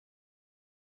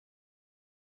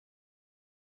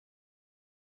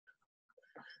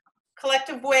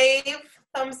Collective wave,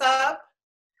 thumbs up.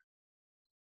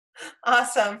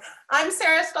 Awesome. I'm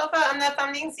Sarah Stolpa. I'm the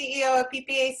founding CEO of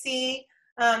PPAC,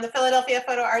 the Philadelphia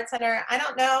Photo Art Center. I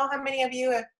don't know how many of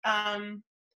you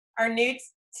are new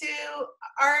to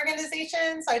our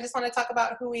organization, so I just want to talk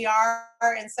about who we are.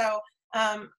 And so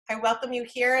I welcome you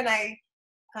here, and I,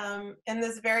 in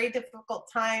this very difficult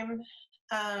time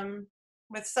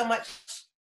with so much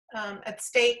at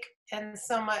stake and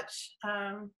so much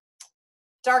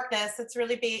darkness, it's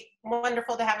really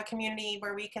wonderful to have a community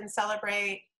where we can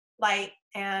celebrate light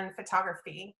and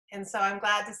photography. And so I'm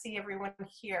glad to see everyone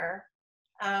here.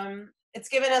 It's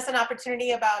given us an opportunity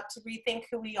to rethink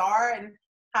who we are and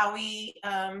how we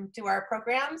do our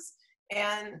programs.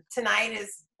 And tonight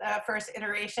is the first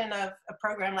iteration of a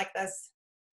program like this,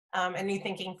 and new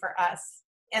thinking for us.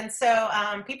 And so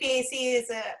PPAC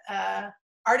is a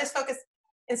artist-focused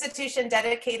institution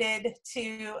dedicated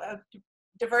to a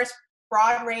diverse,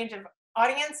 broad range of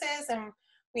audiences, and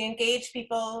we engage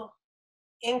people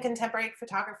in contemporary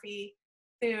photography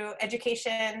through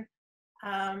education,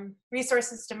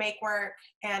 resources to make work,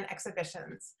 and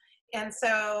exhibitions. And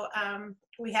so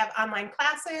we have online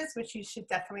classes, which you should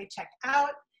definitely check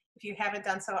out if you haven't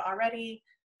done so already.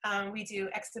 We do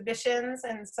exhibitions,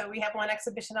 and so we have one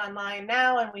exhibition online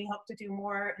now, and we hope to do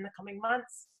more in the coming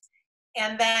months.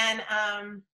 And then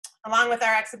along with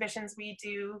our exhibitions, we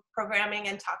do programming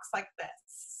and talks like this.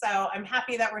 So I'm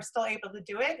happy that we're still able to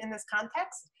do it in this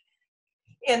context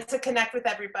and to connect with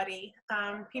everybody.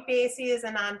 PPAC is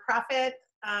a nonprofit,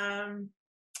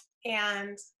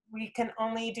 and we can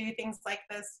only do things like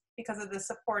this because of the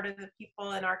support of the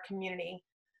people in our community.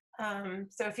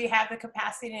 So if you have the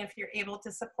capacity and if you're able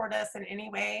to support us in any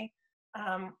way,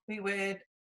 we would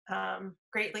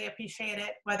greatly appreciate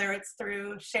it, whether it's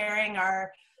through sharing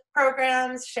our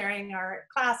programs, sharing our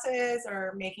classes,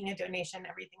 or making a donation.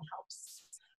 Everything helps.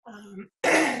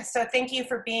 So thank you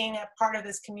for being a part of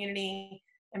this community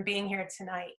and being here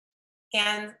tonight.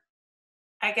 And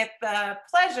I get the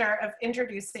pleasure of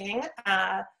introducing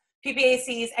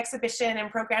PPAC's exhibition and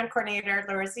program coordinator,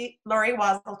 Lori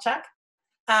Waselchuk,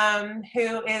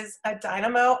 who is a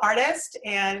dynamo artist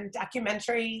and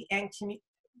documentary and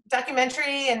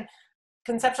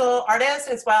conceptual artist,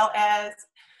 as well as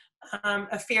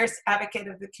a fierce advocate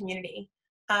of the community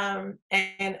and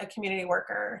a community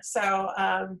worker. So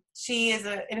she is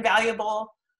an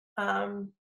invaluable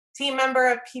team member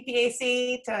of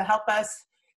PPAC to help us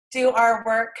do our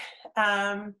work,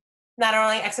 not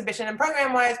only exhibition and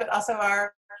program wise, but also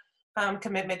our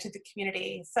commitment to the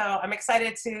community. So I'm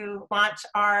excited to launch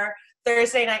our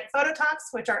Thursday night photo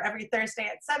talks, which are every Thursday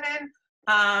at 7,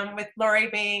 with Lori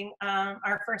being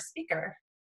our first speaker.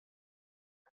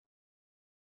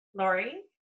 Lori?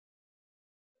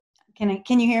 Can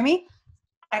you hear me?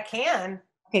 I can.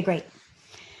 Okay, great.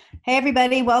 Hey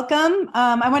everybody, welcome.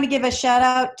 I want to give a shout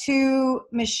out to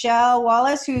Michelle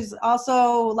Wallace, who's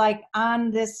also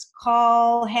on this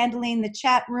call handling the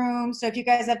chat room. So if you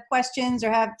guys have questions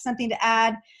or have something to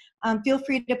add, feel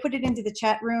free to put it into the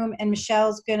chat room, and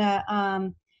Michelle's gonna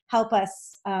help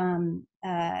us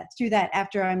through that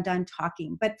after I'm done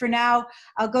talking. But for now,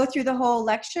 I'll go through the whole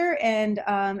lecture, and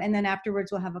then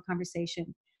afterwards we'll have a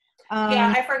conversation.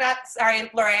 Yeah, I forgot, sorry,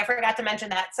 Lori, I forgot to mention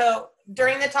that. So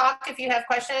during the talk, if you have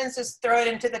questions, just throw it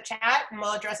into the chat and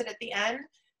we'll address it at the end.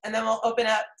 And then we'll open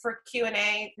up for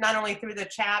Q&A, not only through the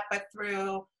chat, but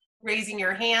through raising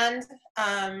your hand,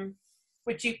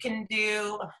 which you can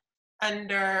do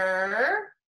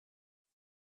under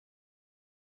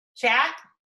chat.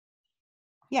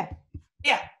 Yeah.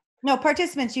 Yeah. No,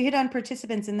 participants, you hit on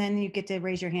participants and then you get to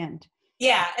raise your hand.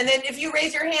 Yeah, and then if you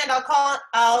raise your hand,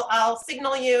 I'll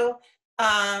signal you,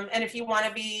 and if you want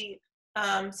to be,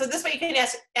 so this way you can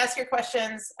ask your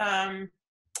questions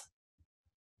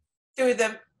through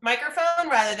the microphone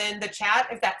rather than the chat,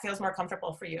 if that feels more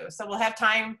comfortable for you. So we'll have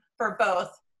time for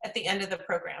both at the end of the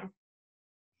program.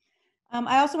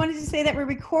 I also wanted to say that we're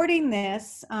recording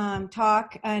this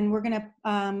talk, and we're going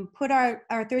to put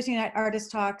our Thursday night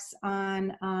artist talks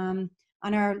on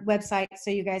our website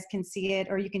so you guys can see it,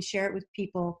 or you can share it with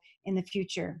people in the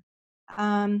future.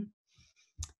 One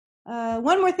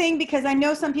more thing, because I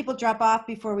know some people drop off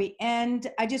before we end.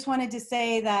 I just wanted to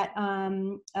say that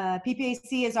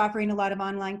PPAC is offering a lot of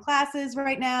online classes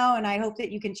right now, and I hope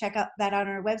that you can check out that on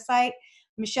our website.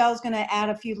 Michelle's going to add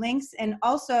a few links, and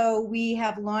also we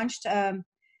have launched an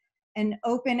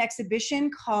open exhibition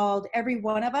called Every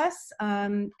One of Us,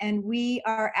 and we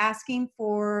are asking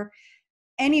for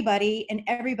anybody and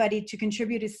everybody to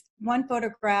contribute one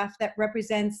photograph that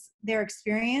represents their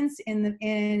experience in the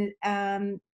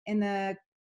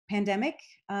pandemic.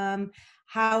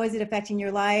 How is it affecting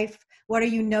your life? What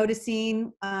are you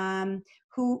noticing?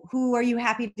 Who are you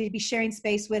happy to be sharing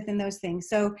space with, and those things.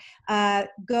 So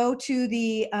go to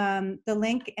the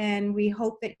link, and we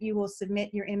hope that you will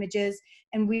submit your images,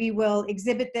 and we will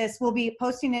exhibit this. We'll be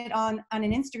posting it on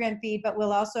an Instagram feed, but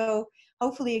we'll also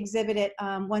hopefully exhibit it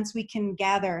once we can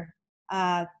gather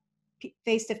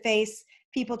face-to-face,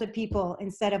 people-to-people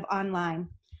instead of online.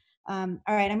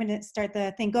 All right, I'm going to start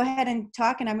the thing. Go ahead and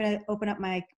talk, and I'm going to open up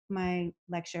my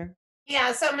lecture.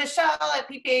 Yeah, so Michelle at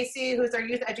PPAC, who's our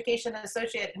Youth Education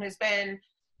Associate, and who's been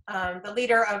the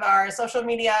leader of our social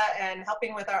media and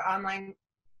helping with our online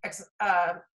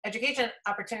education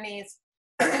opportunities,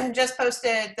 just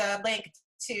posted the link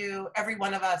to every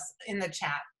one of us in the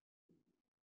chat.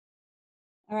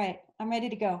 All right, I'm ready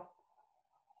to go.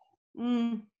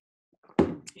 You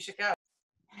should go.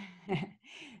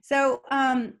 So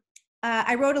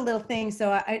I wrote a little thing,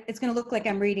 so it's going to look like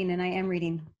I'm reading, and I am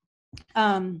reading.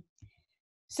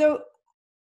 So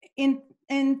in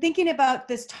thinking about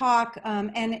this talk,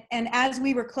 and as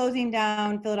we were closing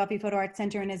down Philadelphia Photo Art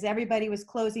Center, and as everybody was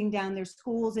closing down their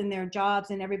schools and their jobs,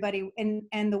 and everybody and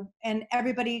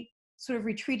everybody sort of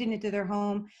retreated into their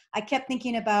home, I kept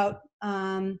thinking about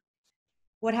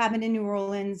what happened in New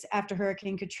Orleans after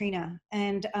Hurricane Katrina,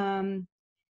 and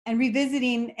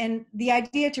revisiting, and the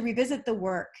idea to revisit the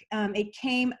work. It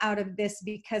came out of this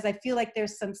because I feel like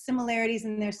there's some similarities,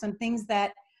 and there's some things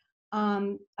that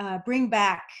bring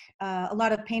back a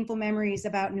lot of painful memories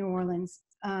about New Orleans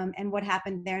and what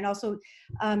happened there, and also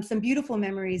some beautiful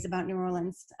memories about New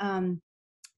Orleans.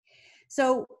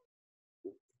 So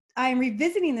I'm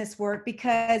revisiting this work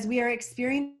because we are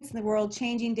experiencing the world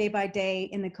changing day by day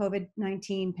in the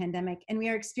COVID-19 pandemic, and we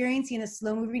are experiencing a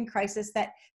slow-moving crisis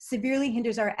that severely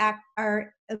hinders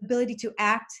our ability to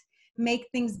act, make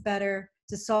things better,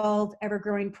 to solve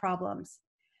ever-growing problems.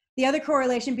 The other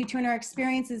correlation between our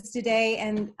experiences today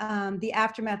and the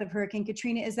aftermath of Hurricane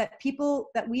Katrina is that people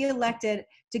that we elected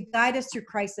to guide us through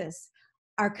crisis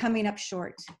are coming up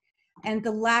short. And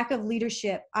the lack of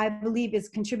leadership, I believe, is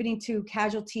contributing to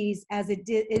casualties as it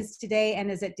is today and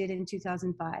as it did in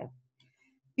 2005.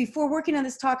 Before working on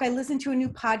this talk, I listened to a new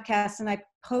podcast, and I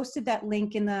posted that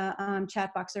link in the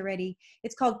chat box already.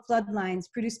 It's called Floodlines,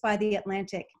 produced by The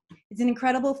Atlantic. It's an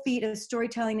incredible feat of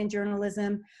storytelling and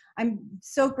journalism. I'm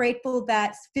so grateful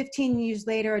that 15 years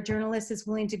later, a journalist is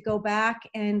willing to go back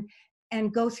and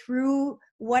go through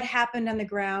what happened on the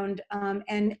ground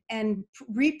and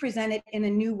represent it in a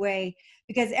new way.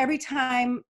 Because every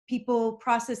time people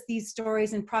process these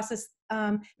stories and process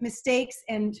mistakes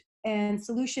and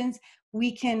solutions,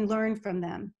 we can learn from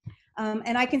them.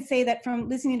 And I can say that from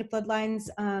listening to Floodlines,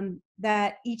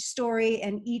 that each story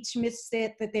and each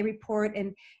misstep that they report,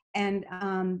 and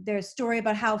their story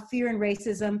about how fear and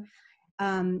racism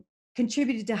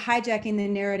contributed to hijacking the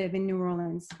narrative in New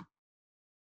Orleans.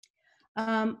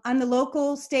 On the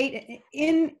local, state,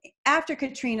 after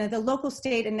Katrina, the local,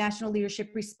 state, and national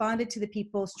leadership responded to the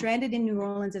people stranded in New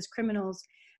Orleans as criminals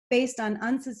based on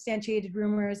unsubstantiated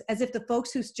rumors, as if the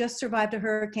folks who just survived a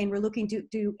hurricane were looking to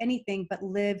do anything but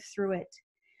live through it.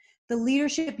 The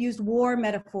leadership used war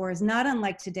metaphors, not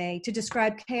unlike today, to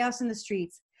describe chaos in the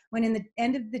streets, when in the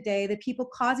end of the day, the people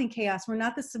causing chaos were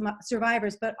not the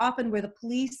survivors, but often were the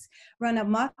police run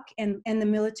amok and the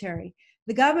military.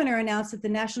 The governor announced that the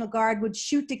National Guard would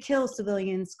shoot to kill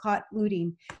civilians caught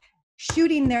looting,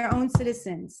 shooting their own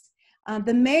citizens.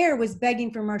 The mayor was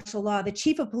begging for martial law. The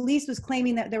chief of police was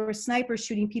claiming that there were snipers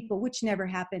shooting people, which never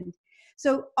happened.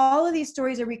 So all of these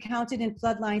stories are recounted in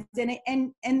Floodlines,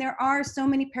 and there are so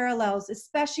many parallels,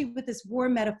 especially with this war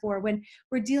metaphor, when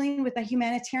we're dealing with a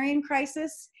humanitarian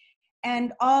crisis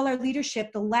and all our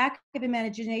leadership, the lack of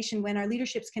imagination when our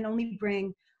leaderships can only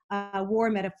bring war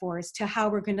metaphors to how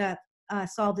we're gonna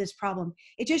solve this problem.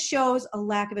 It just shows a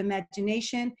lack of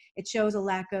imagination. It shows a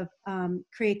lack of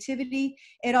creativity.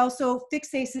 It also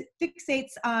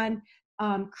fixates on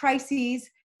crises,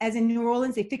 as in New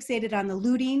Orleans, they fixated on the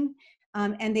looting,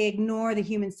 and they ignore the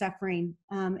human suffering,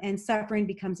 and suffering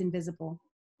becomes invisible.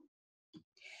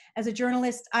 As a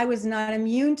journalist, I was not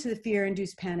immune to the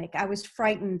fear-induced panic. I was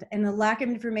frightened, and the lack of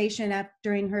information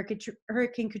during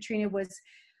Hurricane Katrina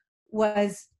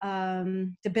was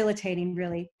debilitating,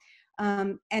 really.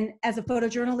 And as a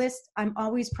photojournalist, I'm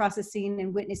always processing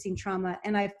and witnessing trauma,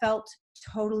 and I felt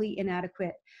totally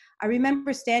inadequate. I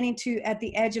remember standing at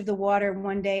the edge of the water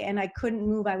one day, and I couldn't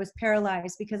move. I was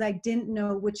paralyzed because I didn't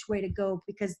know which way to go,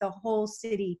 because the whole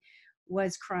city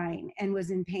was crying and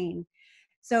was in pain.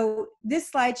 So this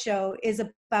slideshow is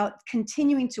about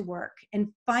continuing to work and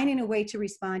finding a way to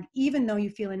respond, even though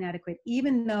you feel inadequate,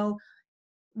 even though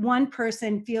one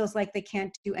person feels like they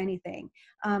can't do anything.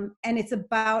 And it's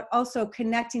about also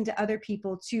connecting to other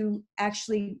people to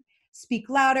actually speak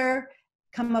louder,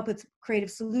 come up with creative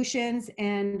solutions,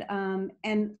 and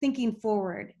thinking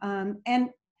forward, and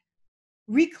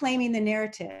reclaiming the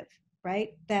narrative, right?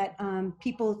 That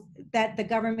that the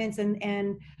governments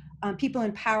and people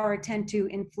in power tend to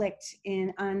inflict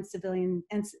on civilian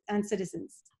and on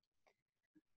citizens.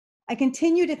 I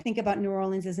continue to think about New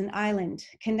Orleans as an island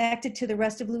connected to the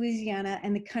rest of Louisiana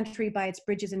and the country by its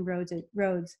bridges and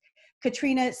roads.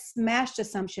 Katrina smashed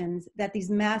assumptions that these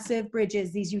massive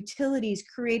bridges, these utilities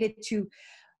created to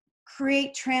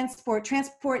create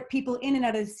transport people in and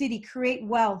out of the city, create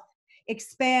wealth,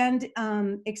 expand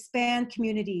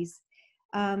communities.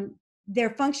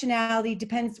 Their functionality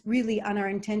depends really on our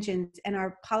intentions and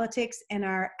our politics and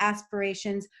our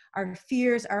aspirations, our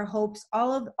fears, our hopes.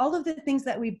 All of the things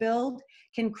that we build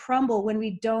can crumble when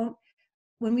we don't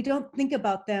think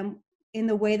about them in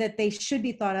the way that they should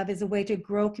be thought of, as a way to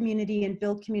grow community and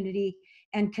build community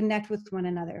and connect with one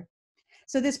another.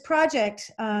 So this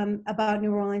project about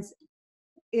New Orleans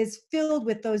is filled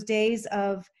with those days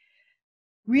of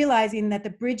realizing that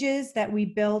the bridges that we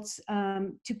built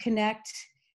to connect,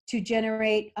 to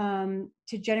generate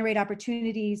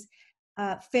opportunities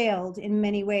failed in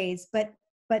many ways, but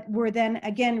were then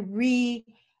again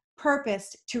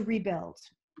repurposed to rebuild.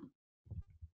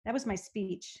 That was my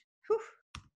speech.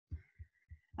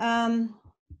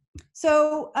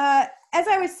 So as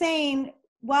I was saying,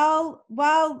 while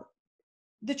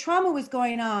the trauma was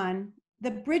going on,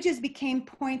 the bridges became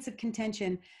points of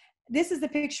contention. This is the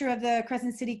picture of the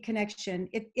Crescent City connection.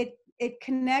 It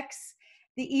connects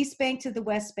the East Bank to the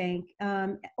West Bank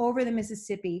over the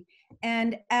Mississippi.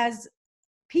 And as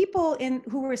people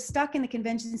who were stuck in the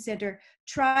convention center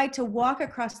tried to walk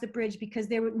across the bridge because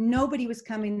nobody was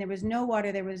coming, there was no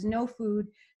water, there was no food,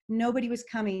 nobody was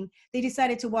coming, they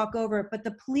decided to walk over. But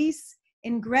the police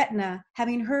in Gretna,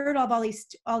 having heard of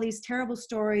all these terrible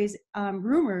stories,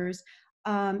 rumors,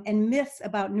 and myths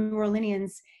about New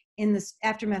Orleanians in the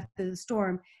aftermath of the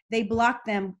storm, they blocked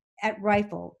them at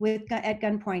rifle at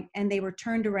gunpoint, and they were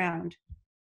turned around.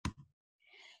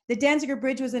 The Danziger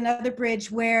Bridge was another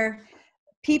bridge where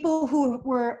people who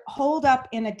were holed up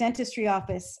in a dentistry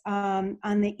office in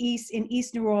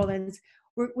East New Orleans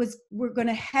were going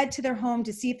to head to their home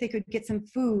to see if they could get some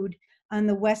food on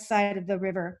the west side of the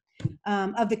river,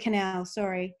 of the canal.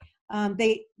 Sorry,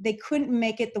 they couldn't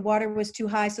make it. The water was too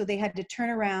high, so they had to turn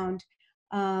around.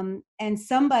 And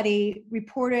somebody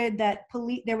reported that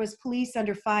there was police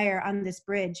under fire on this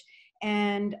bridge,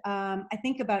 and I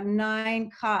think about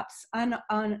 9 cops on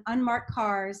unmarked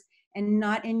cars and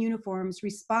not in uniforms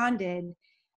responded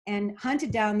and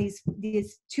hunted down these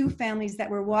 2 families that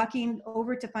were walking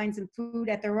over to find some food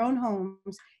at their own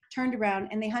homes, turned around,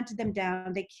 and they hunted them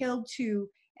down. They killed 2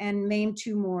 and maimed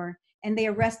 2 more, and they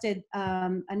arrested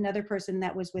another person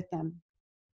that was with them.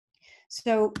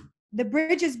 So the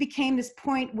bridges became this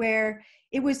point where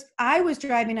I was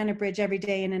driving on a bridge every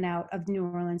day in and out of New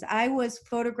Orleans. I was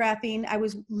photographing. I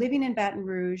was living in Baton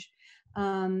Rouge.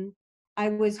 I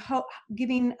was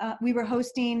we were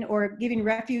hosting or giving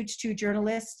refuge to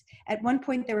journalists. At one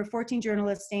point, there were 14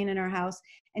 journalists staying in our house,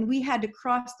 and we had to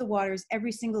cross the waters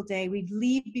every single day. We'd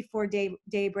leave before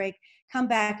daybreak, come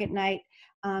back at night,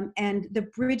 and the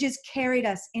bridges carried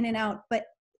us in and out, but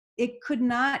it could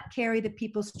not carry the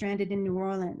people stranded in New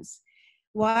Orleans.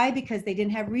 Why? Because they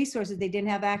didn't have resources. They didn't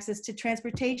have access to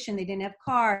transportation. They didn't have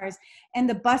cars. And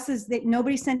the buses,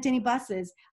 nobody sent any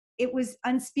buses. It was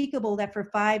unspeakable that for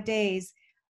 5 days,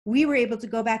 we were able to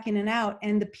go back in and out,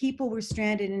 and the people were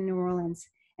stranded in New Orleans.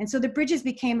 And so the bridges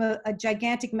became a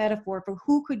gigantic metaphor for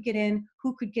who could get in,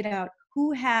 who could get out,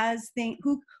 who has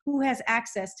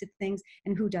access to things,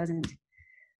 and who doesn't.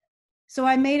 So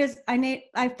I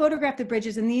photographed the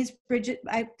bridges, and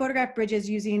I photographed bridges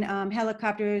using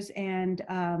helicopters, and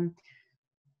I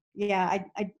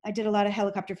did a lot of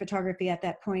helicopter photography at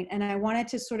that point, and I wanted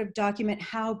to sort of document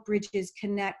how bridges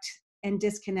connect and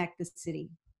disconnect the city.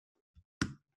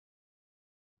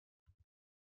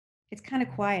 It's kind of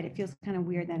quiet. It feels kind of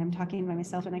weird that I'm talking by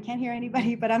myself and I can't hear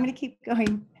anybody, but I'm going to keep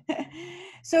going.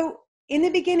 So in the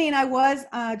beginning, I was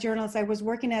a journalist. I was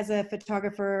working as a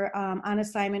photographer on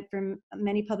assignment from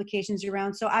many publications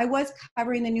around. So I was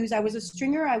covering the news. I was a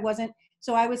stringer.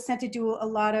 So I was sent to do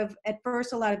at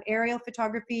first a lot of aerial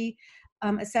photography,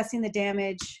 assessing the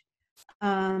damage.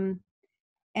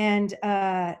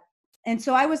 And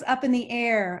so I was up in the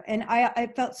air, and I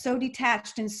felt so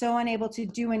detached and so unable to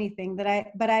do anything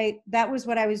that was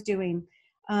what I was doing.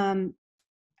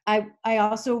 I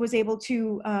also was able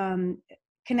to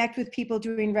connect with people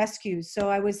doing rescues. So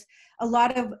a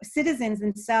lot of citizens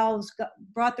themselves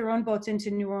brought their own boats into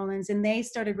New Orleans, and they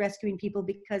started rescuing people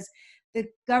because the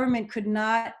government could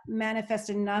not manifest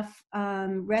enough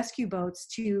rescue boats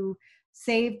to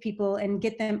save people and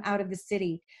get them out of the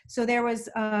city. So there was,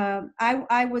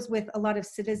 I was with a lot of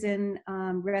citizen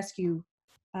rescue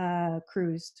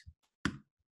crews.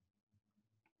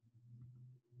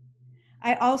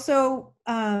 I also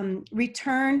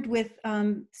returned with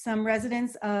some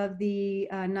residents of the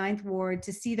Ninth Ward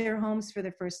to see their homes for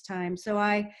the first time. So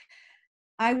I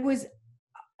was,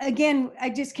 again, I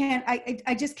just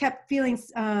kept feeling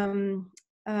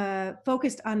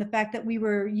focused on the fact that we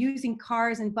were using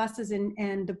cars and buses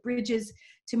and the bridges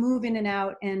to move in and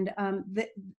out. And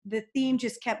the theme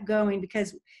just kept going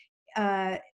because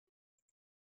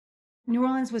New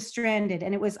Orleans was stranded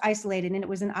and it was isolated and it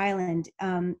was an island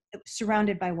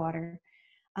surrounded by water.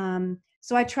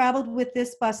 So I traveled with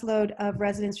this busload of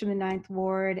residents from the Ninth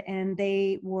Ward, and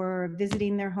they were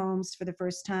visiting their homes for the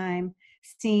first time,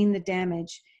 seeing the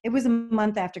damage. It was a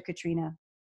month after Katrina.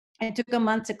 It took a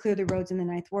month to clear the roads in the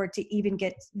Ninth Ward to even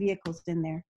get vehicles in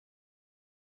there.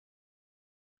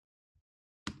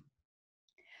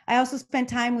 I also spent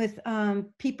time with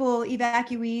people,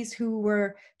 evacuees who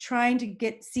were trying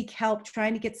to seek help,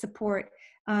 trying to get support,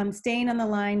 staying on the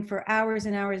line for hours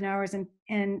and hours and hours,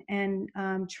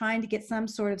 and trying to get some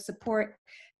sort of support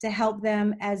to help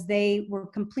them as they were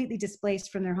completely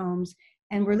displaced from their homes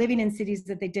and were living in cities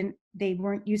that they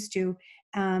weren't used to,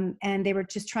 and they were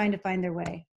just trying to find their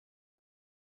way.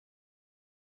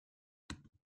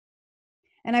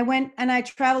 And I went and I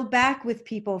traveled back with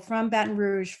people from Baton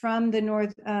Rouge, from the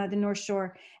North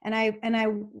Shore, and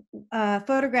I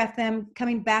photographed them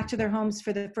coming back to their homes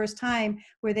for the first time,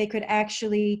 where they could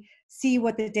actually see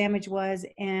what the damage was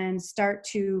and start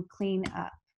to clean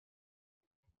up.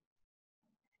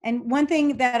 And one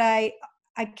thing that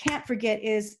I can't forget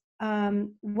is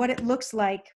what it looks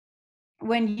like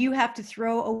when you have to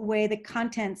throw away the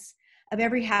contents of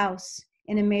every house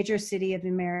in a major city of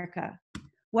America.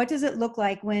 What does it look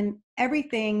like when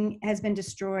everything has been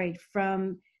destroyed,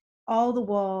 from all the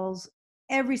walls,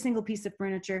 every single piece of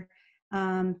furniture,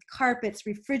 carpets,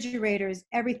 refrigerators,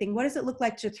 everything? What does it look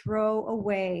like to throw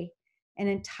away an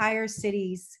entire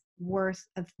city's worth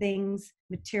of things,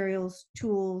 materials,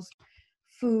 tools,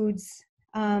 foods?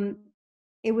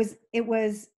 It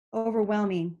was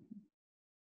overwhelming.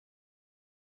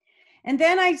 And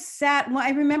then I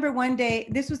remember one day,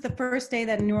 this was the first day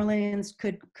that New Orleans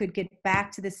could get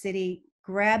back to the city,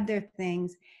 grab their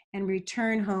things, and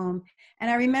return home. And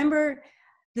I remember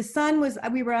the sun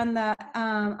we were on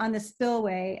the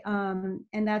spillway,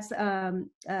 and that's,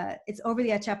 it's over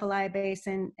the Atchafalaya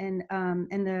Basin and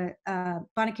the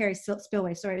Bonacary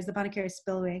Spillway, sorry, it was the Bonacary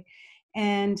Spillway.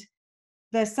 And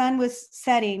the sun was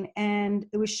setting and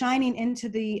it was shining into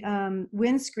the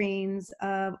windscreens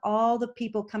of all the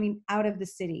people coming out of the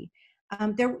city.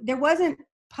 There wasn't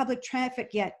public traffic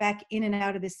yet back in and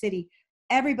out of the city.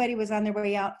 Everybody was on their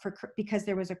way out because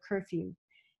there was a curfew.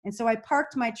 And so I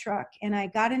parked my truck and I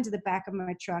got into the back of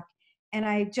my truck, and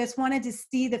I just wanted to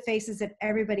see the faces of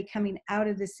everybody coming out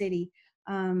of the city.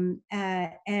 And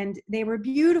they were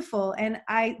beautiful, and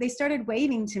they started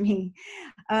waving to me,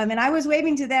 and I was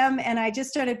waving to them, and I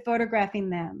just started photographing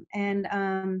them. And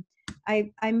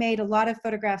I made a lot of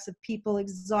photographs of people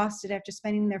exhausted after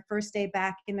spending their first day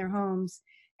back in their homes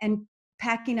and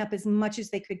packing up as much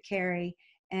as they could carry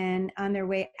and on their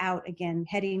way out again,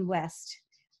 heading west.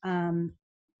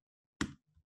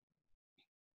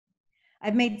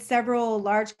 I've made several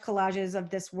large collages of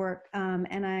this work, and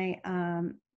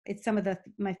it's some of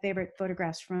my favorite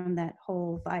photographs from that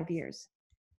whole 5 years.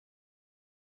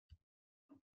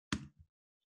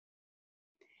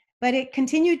 But it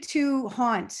continued to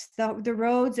haunt the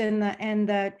roads and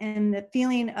the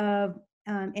feeling of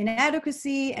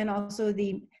inadequacy, and also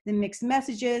the mixed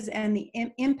messages, and the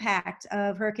impact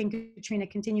of Hurricane Katrina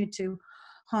continued to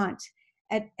haunt.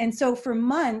 And so for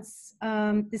months,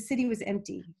 the city was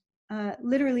empty,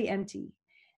 literally empty.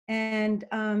 And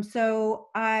so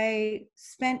I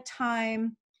spent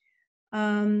time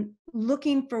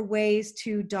looking for ways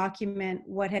to document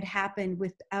what had happened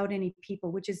without any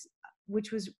people, which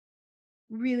was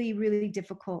really, really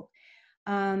difficult.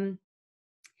 And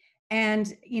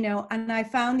I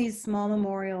found these small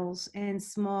memorials and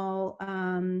small,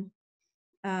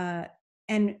 but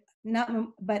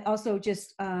also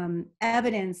just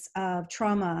evidence of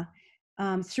trauma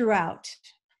throughout.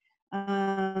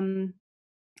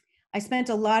 I spent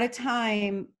a lot of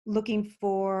time looking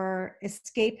for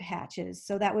escape hatches.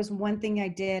 So that was one thing I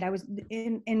did. I was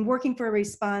in working for a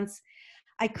response.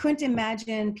 I couldn't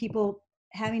imagine people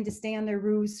having to stay on their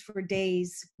roofs for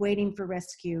days waiting for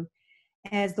rescue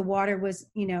as the water was,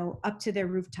 you know, up to their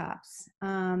rooftops.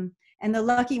 And the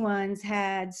lucky ones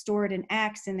had stored an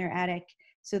axe in their attic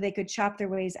so they could chop their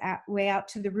way out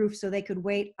to the roof so they could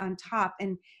wait on top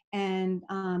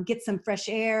and get some fresh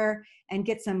air and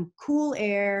get some cool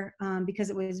air because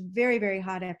it was very, very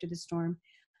hot after the storm.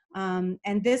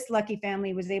 And this lucky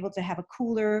family was able to have a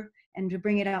cooler and to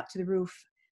bring it out to the roof.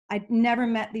 I'd never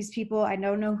met these people. I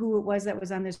don't know who it was that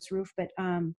was on this roof, but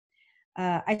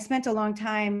I spent a long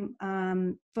time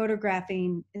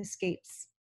photographing escapes.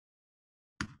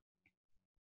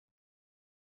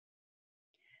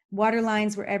 Water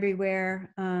lines were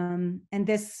everywhere, and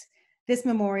this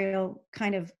memorial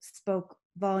kind of spoke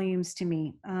volumes to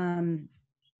me.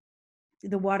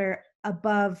 The water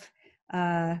above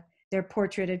their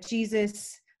portrait of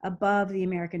Jesus, above the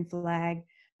American flag,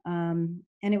 and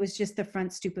it was just the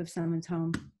front stoop of someone's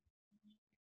home.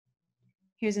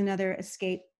 Here's another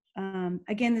escape.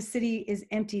 Again, the city is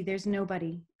empty. There's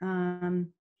nobody. And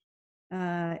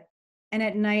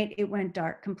at night, it went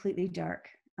dark, completely dark.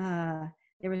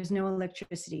 There was no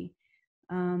electricity.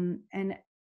 And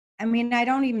I mean, I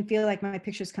don't even feel like my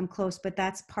pictures come close, but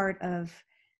that's part of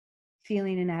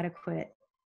feeling inadequate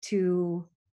to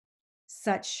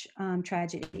such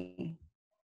tragedy.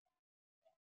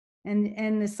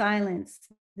 And the silence.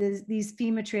 These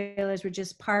FEMA trailers were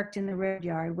just parked in the road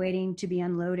yard waiting to be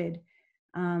unloaded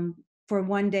for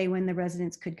one day when the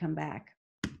residents could come back.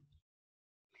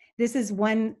 This is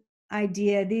one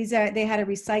idea. They had a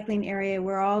recycling area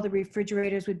where all the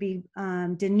refrigerators would be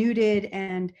denuded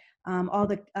and all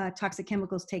the toxic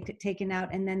chemicals taken out,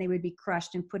 and then they would be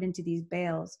crushed and put into these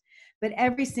bales. But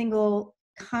every single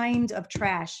kind of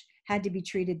trash had to be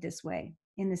treated this way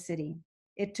in the city.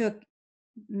 It took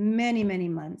many, many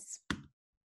months.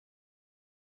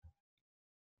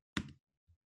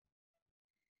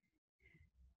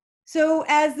 So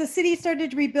as the city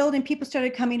started to rebuild and people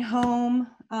started coming home,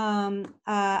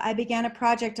 I began a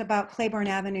project about Claiborne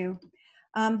Avenue.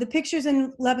 The pictures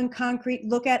in Love and Concrete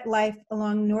look at life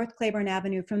along North Claiborne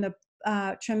Avenue from the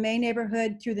Treme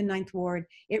neighborhood through the 9th Ward.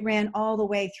 It ran all the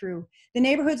way through. The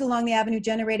neighborhoods along the avenue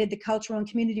generated the cultural and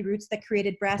community roots that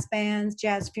created brass bands,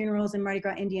 jazz funerals, and Mardi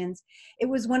Gras Indians. It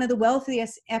was one of the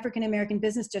wealthiest African-American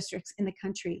business districts in the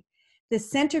country. The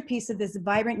centerpiece of this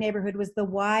vibrant neighborhood was the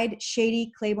wide,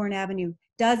 shady Claiborne Avenue.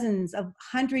 Dozens of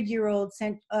 100-year-old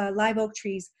live oak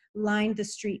trees lined the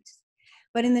streets.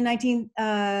 But in the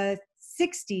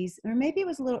 1960s, or maybe it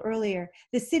was a little earlier,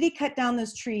 the city cut down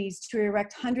those trees to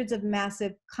erect hundreds of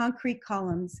massive concrete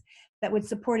columns that would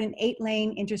support an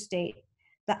 8-lane interstate.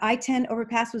 The I-10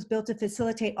 overpass was built to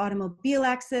facilitate automobile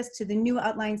access to the new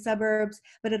outlying suburbs,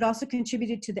 but it also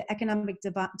contributed to the economic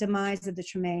demise of the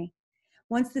Treme.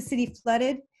 Once the city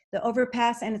flooded, the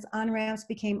overpass and its on-ramps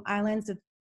became islands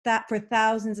for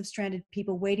thousands of stranded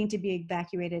people waiting to be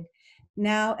evacuated.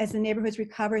 Now, as the neighborhoods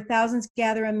recover, thousands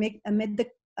gather amid the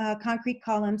concrete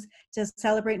columns to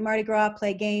celebrate Mardi Gras,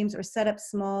 play games, or set up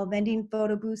small vending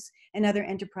photo booths and other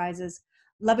enterprises.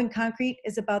 Love and Concrete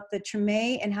is about the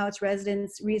Treme and how its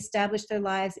residents reestablished their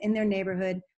lives in their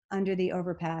neighborhood under the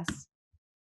overpass.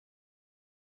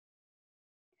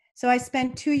 So I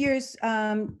spent 2 years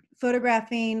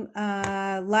photographing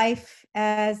life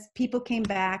as people came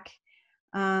back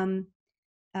under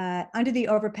the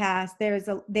overpass.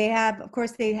 They have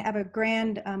a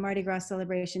grand Mardi Gras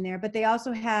celebration there, but they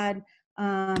also had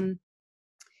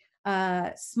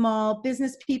small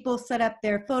business people set up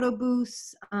their photo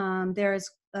booths. There's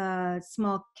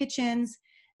small kitchens.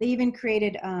 They even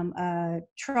created a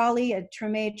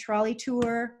Treme trolley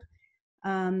tour.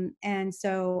 And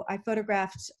so I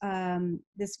photographed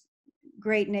this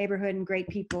great neighborhood and great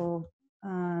people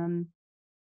coming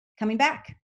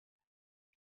back.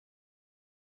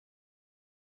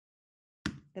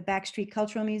 The Backstreet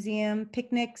Cultural Museum,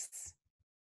 picnics,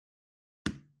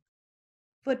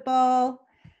 football.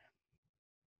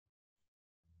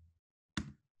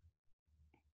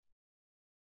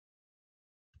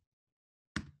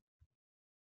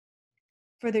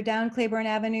 Further down Claiborne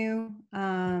Avenue,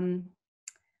 a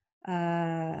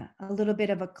little bit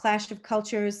of a clash of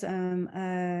cultures.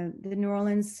 The New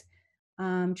Orleans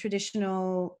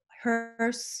traditional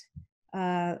hearse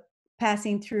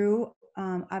passing through.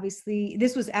 Obviously,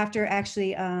 this was after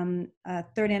actually a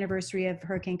 3rd anniversary of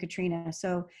Hurricane Katrina.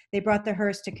 So they brought the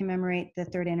hearse to commemorate the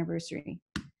 3rd anniversary.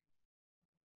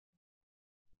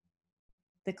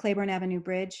 The Claiborne Avenue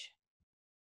Bridge.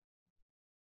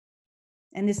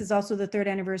 And this is also the 3rd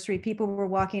anniversary. People were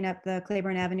walking up the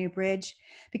Claiborne Avenue Bridge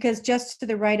because just to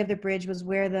the right of the bridge was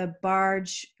where the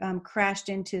barge crashed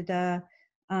into the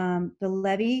the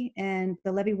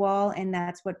levee wall, and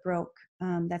that's what broke.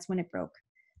 That's when it broke.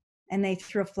 And they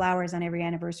throw flowers on every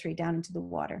anniversary down into the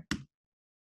water.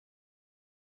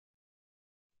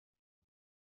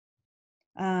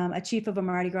 A chief of a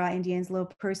Mardi Gras Indians, Lo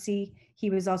Percy, he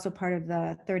was also part of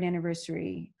the 3rd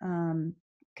anniversary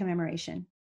commemoration.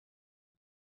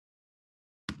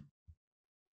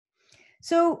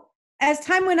 So as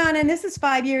time went on, and this is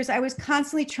 5 years, I was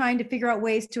constantly trying to figure out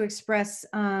ways to express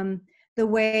the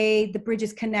way the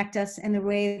bridges connect us and the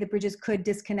way the bridges could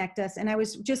disconnect us. And I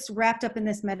was just wrapped up in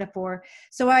this metaphor.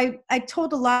 So I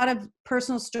told a lot of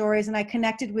personal stories, and I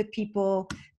connected with people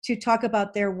to talk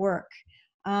about their work.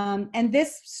 And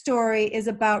this story is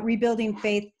about rebuilding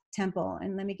Faith Temple.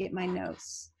 And let me get my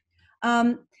notes.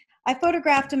 I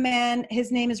photographed a man,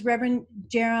 his name is Reverend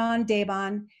Jaron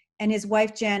Dabon, and his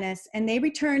wife Janice, and they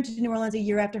returned to New Orleans a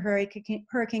year after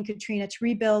Hurricane Katrina to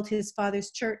rebuild his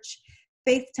father's church,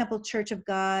 Faith Temple Church of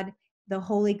God, the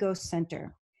Holy Ghost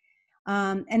Center.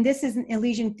 And this is in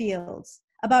Elysian Fields.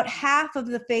 About half of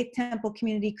the Faith Temple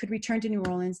community could return to New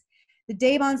Orleans. The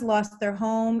Dabons lost their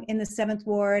home in the 7th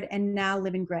Ward and now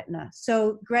live in Gretna.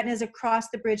 So Gretna is across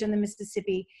the bridge on the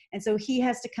Mississippi, and so he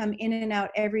has to come in and out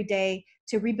every day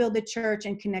to rebuild the church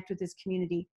and connect with his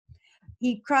community.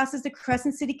 He crosses the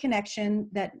Crescent City Connection,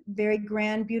 that very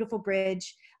grand, beautiful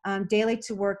bridge, daily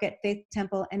to work at Faith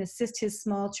Temple and assist his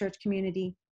small church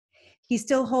community. He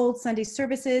still holds Sunday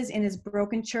services in his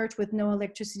broken church with no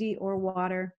electricity or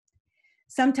water.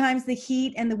 Sometimes the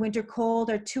heat and the winter cold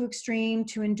are too extreme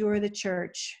to endure the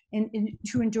church,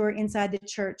 to endure inside the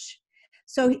church.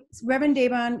 So Reverend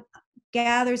Dabon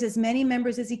gathers as many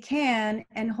members as he can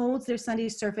and holds their Sunday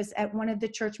service at one of the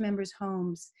church members'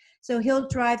 homes. So he'll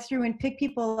drive through and pick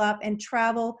people up and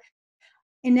travel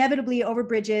inevitably over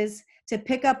bridges to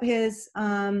pick up his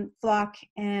flock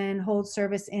and hold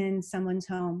service in someone's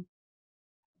home.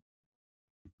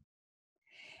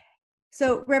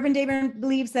 So Reverend David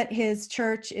believes that his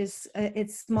church is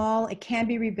it's small, it can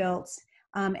be rebuilt,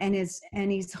 and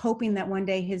he's hoping that one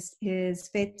day his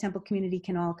Faith Temple community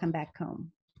can all come back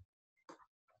home.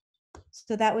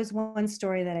 So that was one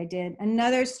story that I did.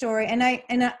 Another story, and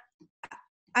I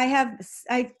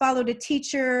followed a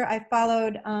teacher, I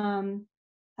followed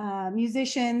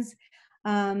musicians.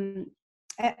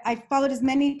 I followed as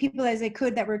many people as I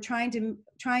could that were trying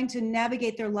to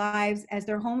navigate their lives as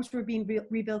their homes were being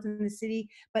rebuilt in the city,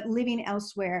 but living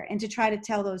elsewhere, and to try to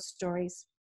tell those stories.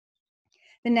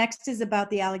 The next is about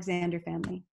the Alexander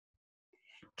family.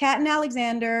 Kat and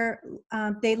Alexander,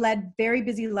 they led very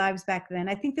busy lives back then.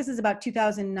 I think this is about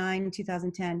 2009,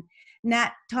 2010.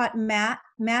 Nat taught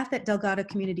math at Delgado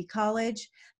Community College.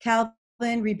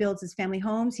 Calvin rebuilds his family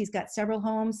homes. He's got several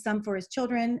homes, some for his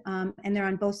children, and they're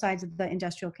on both sides of the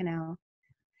industrial canal.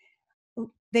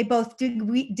 They both dig,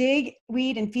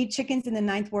 weed, and feed chickens in the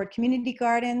 9th Ward community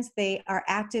gardens. They are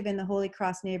active in the Holy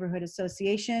Cross Neighborhood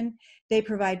Association. They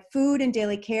provide food and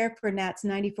daily care for Nat's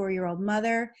 94-year-old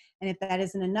mother. And if that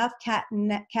isn't enough,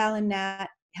 Cal and Nat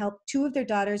help 2 of their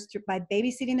daughters by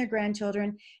babysitting their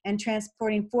grandchildren and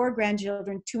transporting 4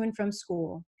 grandchildren to and from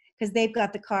school, because they've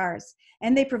got the cars.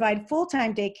 And they provide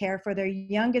full-time daycare for their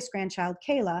youngest grandchild,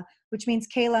 Kayla, which means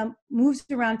Kayla moves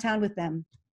around town with them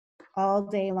all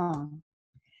day long.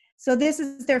 So this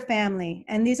is their family,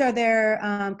 and these are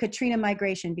their Katrina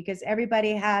migration, because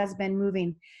everybody has been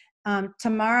moving.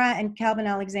 Tamara and Calvin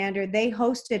Alexander, they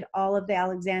hosted all of the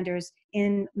Alexanders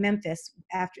in Memphis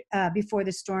before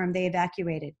the storm. They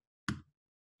evacuated.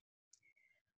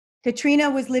 Katrina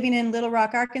was living in Little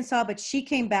Rock, Arkansas, but she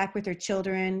came back with her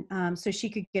children so she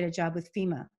could get a job with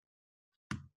FEMA.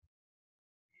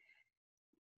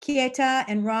 Kieta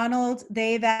and Ronald,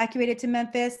 they evacuated to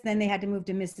Memphis, then they had to move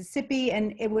to Mississippi,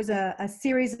 and it was a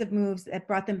series of moves that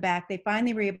brought them back. They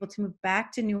finally were able to move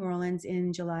back to New Orleans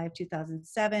in July of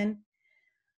 2007.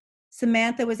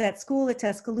 Samantha was at school at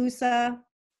Tuscaloosa,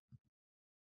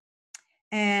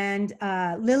 and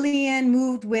Lillian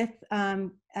moved with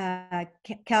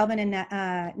Calvin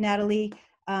and Natalie,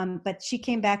 but she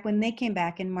came back when they came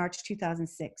back in March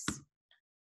 2006.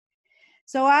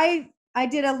 So I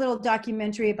did a little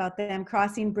documentary about them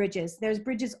crossing bridges. There's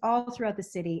bridges all throughout the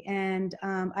city, and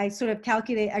I sort of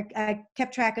I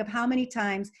kept track of how many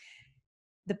times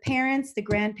the parents, the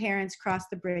grandparents crossed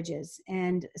the bridges.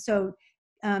 And so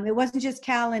it wasn't just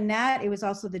Cal and Nat, it was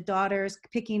also the daughters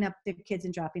picking up their kids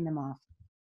and dropping them off.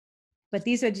 But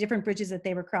these are different bridges that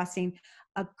they were crossing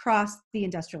across the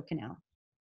industrial canal.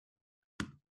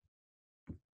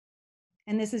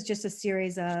 And this is just a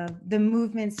series of the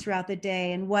movements throughout the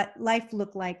day and what life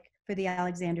looked like for the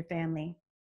Alexander family.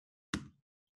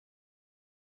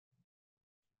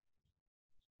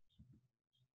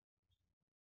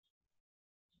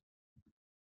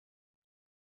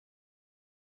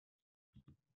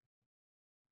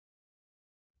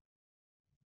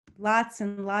 lots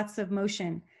and lots of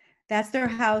motion. That's their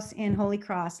house in Holy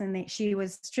Cross, and she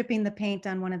was stripping the paint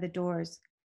on one of the doors.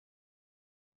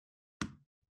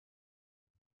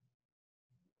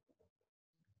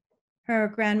 Her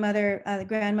grandmother,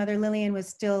 grandmother Lillian, was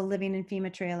still living in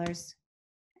FEMA trailers,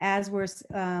 as was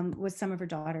some of her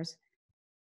daughters.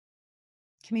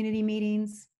 Community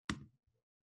meetings,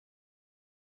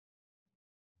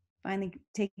 finally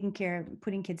taking care of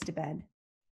putting kids to bed.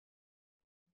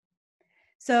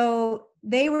 So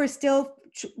they were still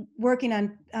working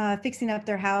on fixing up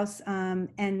their house,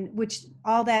 and which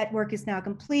all that work is now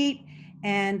complete,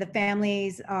 and the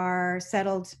families are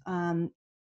settled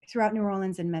throughout New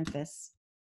Orleans and Memphis.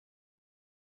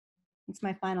 It's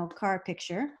my final car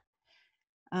picture.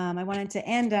 I wanted to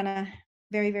end on a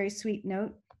very, very sweet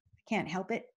note. Can't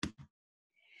help it.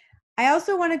 I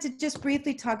also wanted to just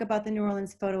briefly talk about the New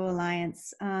Orleans Photo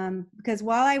Alliance, because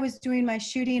while I was doing my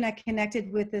shooting, I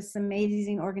connected with this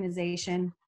amazing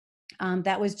organization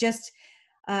that was just,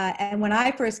 and when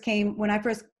I first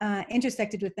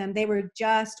intersected with them, they were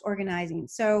just organizing.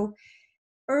 So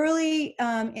early,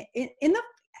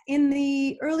 in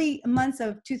the early months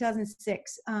of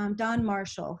 2006, Don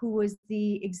Marshall, who was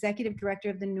the executive director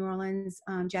of the New Orleans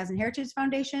Jazz and Heritage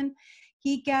Foundation,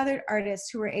 he gathered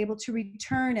artists who were able to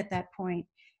return at that point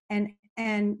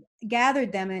and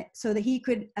gathered them so that he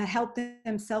could help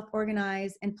them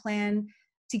self-organize and plan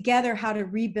together how to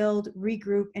rebuild,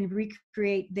 regroup, and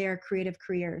recreate their creative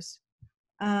careers.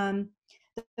 The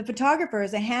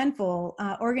photographers, a handful,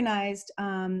 organized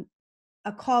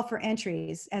a call for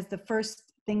entries as the first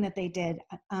thing that they did.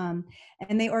 And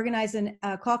they organized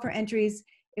a call for entries.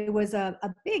 It was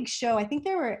a big show. I think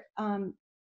there were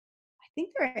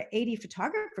 80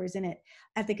 photographers in it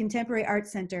at the Contemporary Art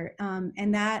Center.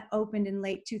 And that opened in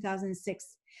late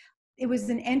 2006. It was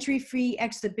an entry-free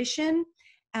exhibition.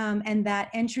 And that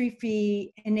entry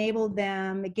fee enabled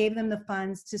them, it gave them the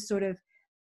funds to sort of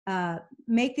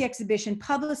make the exhibition,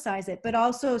 publicize it, but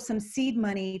also some seed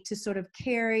money to sort of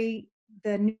carry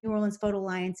the New Orleans Photo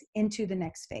Alliance into the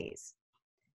next phase.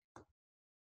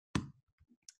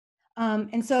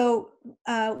 And so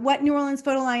what New Orleans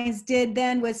Photo Alliance did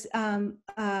then was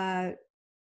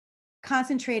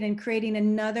concentrate in creating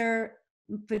another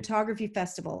photography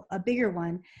festival, a bigger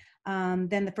one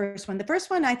than the first one. The first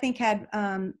one, I think, had,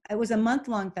 it was a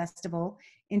month-long festival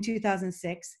in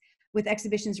 2006 with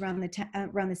exhibitions around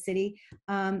the city.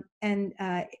 And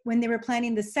when they were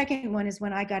planning the second one is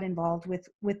when I got involved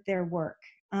with their work.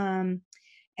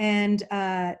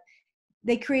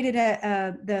 They created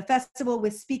the festival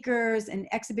with speakers and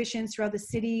exhibitions throughout the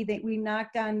city. We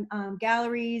knocked on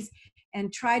galleries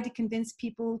and tried to convince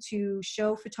people to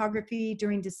show photography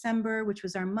during December, which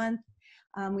was our month.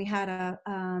 We had a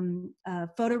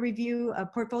photo review, a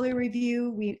portfolio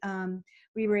review.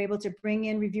 We were able to bring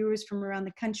in reviewers from around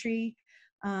the country,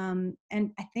 and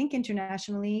I think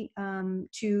internationally,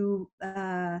 to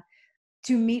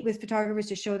meet with photographers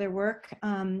to show their work.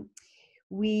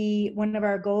 One of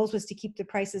our goals was to keep the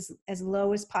prices as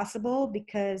low as possible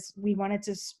because we wanted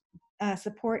to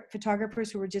support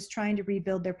photographers who were just trying to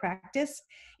rebuild their practice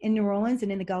in New Orleans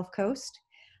and in the Gulf Coast.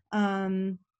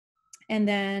 And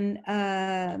then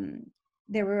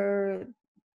there were,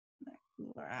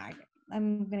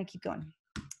 I'm going to keep going.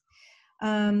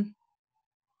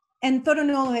 And Photo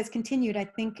Nolo has continued. I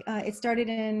think it started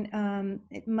in,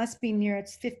 it must be near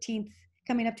its 15th,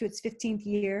 coming up to its 15th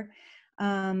year.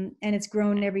 And it's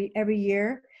grown every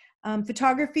year.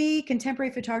 Photography,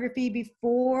 contemporary photography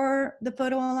before the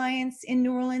Photo Alliance in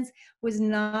New Orleans was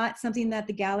not something that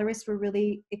the gallerists were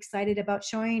really excited about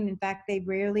showing. In fact, they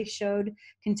rarely showed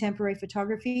contemporary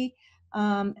photography.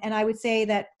 And I would say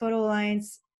that Photo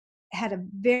Alliance had a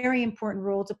very important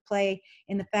role to play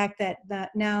in the fact that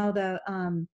now the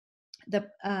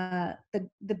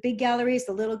big galleries,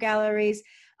 the little galleries,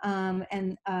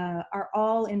 and are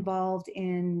all involved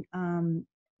in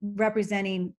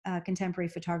representing contemporary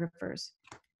photographers.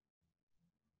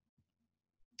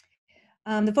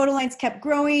 The Photo Alliance kept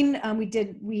growing.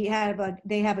 They have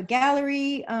a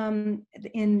gallery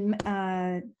in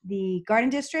the Garden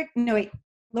District. No, wait,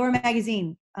 Lower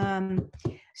Magazine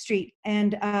Street,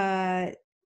 and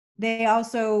they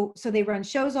also they run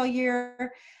shows all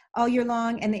year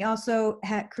long, and they also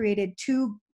had created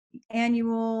 2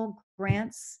 annual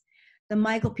grants. The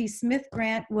Michael P. Smith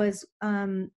grant was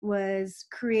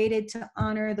created to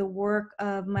honor the work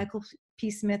of Michael P.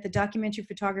 Smith, a documentary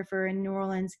photographer in New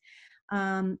Orleans,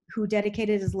 who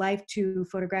dedicated his life to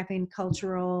photographing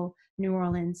cultural New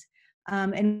Orleans.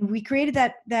 And we created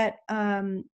that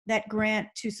grant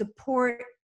to support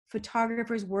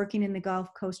photographers working in the Gulf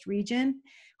Coast region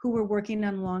who were working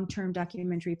on long-term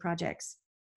documentary projects.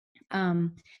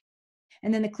 And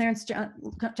then the Clarence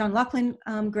John Laughlin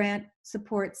grant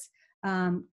supports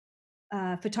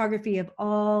photography of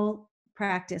all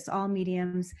practice, all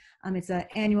mediums. It's an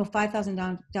annual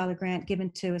 $5,000 grant given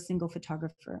to a single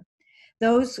photographer.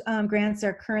 Those grants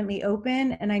are currently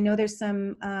open, and I know there's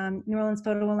some New Orleans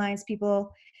Photo Alliance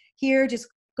people here. Just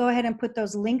go ahead and put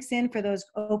those links in for those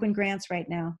open grants right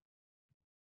now.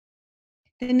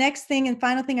 The next thing and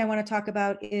final thing I want to talk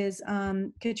about is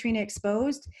Katrina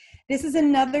Exposed. This is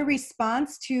another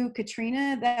response to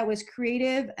Katrina that was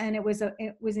creative, and it was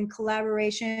in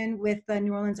collaboration with the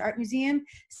New Orleans Art Museum.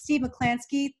 Steve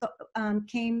McClansky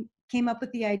came up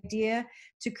with the idea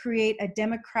to create a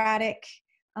democratic,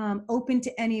 open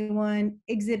to anyone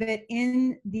exhibit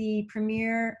in the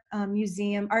premier art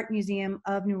museum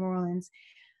of New Orleans.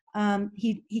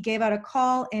 He gave out a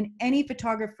call, and any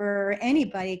photographer or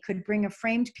anybody could bring a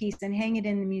framed piece and hang it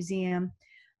in the museum.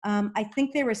 I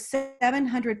think there were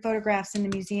 700 photographs in the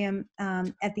museum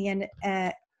at the end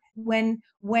when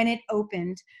it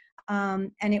opened,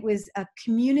 and it was a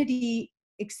community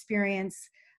experience.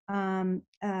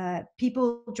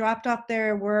 People dropped off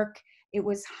their work. It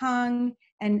was hung,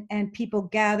 and people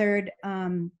gathered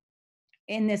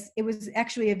in this. It was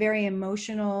actually a very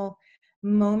emotional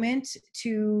moment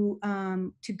to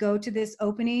go to this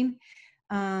opening,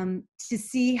 to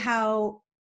see how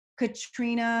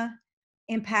Katrina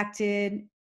impacted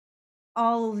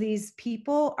all of these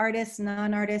people, artists,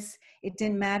 non-artists, it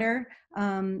didn't matter.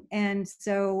 And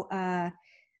so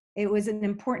it was an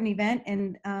important event,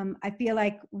 and I feel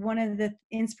like one of the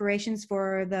inspirations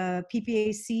for the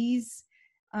PPAC's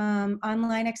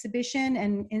online exhibition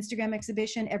and Instagram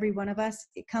exhibition, Every One of Us,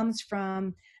 it comes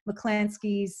from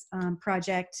McClansky's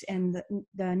project and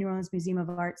the New Orleans Museum of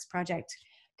Art's project,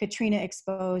 Katrina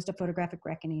Exposed, A Photographic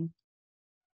Reckoning.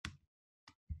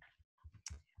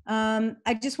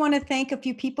 I just want to thank a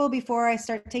few people before I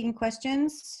start taking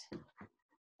questions.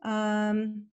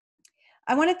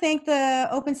 I want to thank the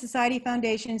Open Society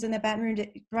Foundations and the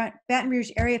Baton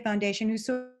Rouge Area Foundation, who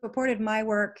supported my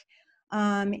work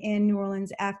in New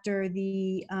Orleans after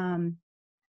the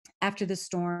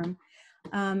storm.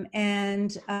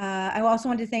 And I also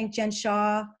wanted to thank Jen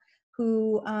Shaw,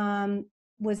 who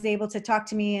was able to talk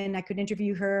to me, and I could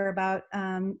interview her about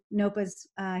NOPA's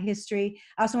history.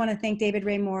 I also want to thank David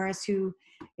Ray Morris, who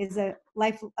is a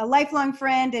lifelong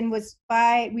friend, and we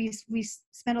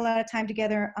spent a lot of time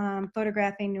together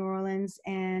photographing New Orleans,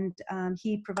 and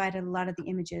he provided a lot of the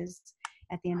images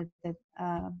at the end of the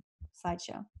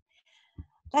slideshow.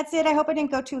 That's it. I hope I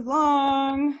didn't go too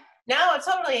long. No,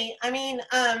 totally. I mean,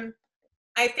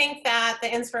 I think that the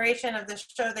inspiration of the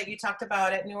show that you talked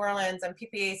about at New Orleans and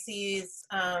PPAC's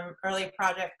early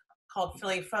project called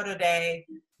Philly Photo Day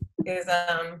is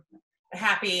a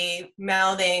happy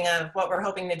melding of what we're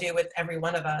hoping to do with Every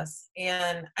One of Us.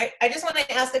 And I just want to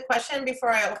ask a question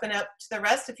before I open up to the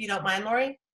rest, if you don't mind,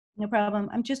 Lori. No problem.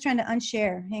 I'm just trying to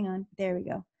unshare. Hang on. There we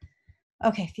go.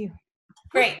 Okay, phew.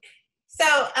 Great. So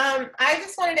I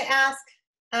just wanted to ask,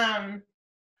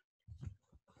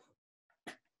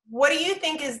 what do you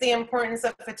think is the importance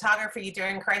of photography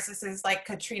during crises like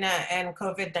Katrina and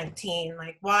COVID-19?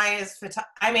 Like, why is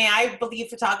I believe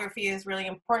photography is really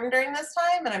important during this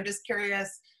time, and I'm just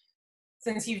curious,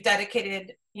 since you've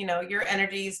dedicated, your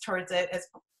energies towards it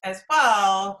as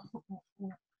well,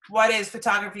 what is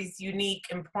photography's unique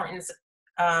importance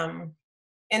in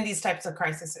these types of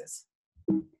crises?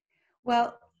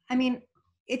 Well, I mean,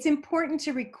 it's important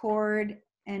to record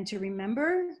and to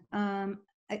remember.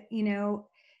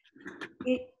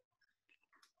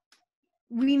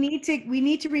 We need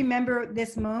to remember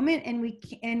this moment, and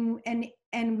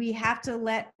we have to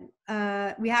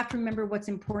remember what's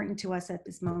important to us at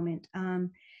this moment,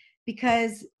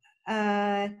 because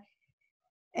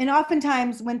and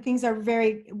oftentimes when things are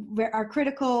are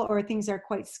critical or things are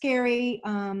quite scary,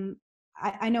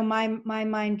 I know my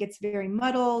mind gets very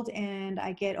muddled and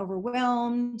I get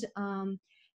overwhelmed,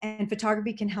 and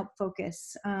photography can help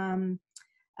focus.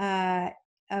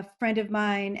 A friend of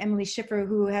mine, Emily Schiffer,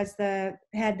 who had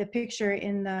the picture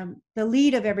in the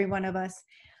lead of Every One of Us,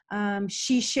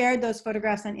 she shared those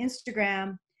photographs on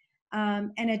Instagram,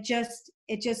 and it just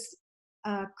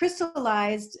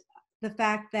crystallized the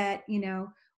fact that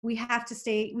we have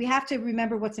to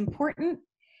remember what's important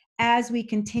as we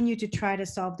continue to try to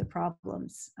solve the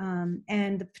problems.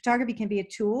 And the photography can be a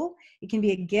tool. It can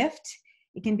be a gift.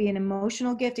 It can be an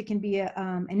emotional gift. It can be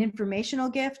an informational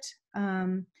gift.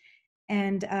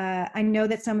 And I know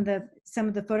that some of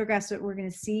the photographs that we're going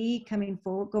to see going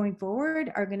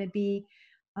forward are going to be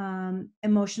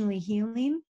emotionally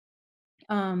healing.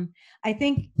 I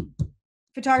think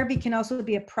photography can also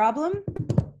be a problem.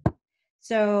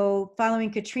 So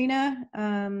following Katrina,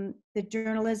 the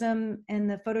journalism and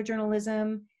the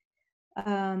photojournalism,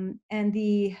 and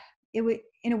in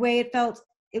a way it felt,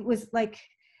 it was like,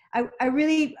 I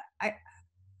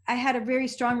had a very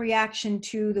strong reaction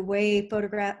to the way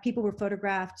people were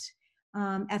photographed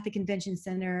at the convention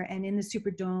center and in the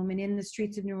Superdome and in the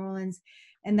streets of New Orleans.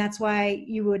 And that's why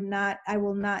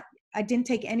I didn't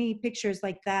take any pictures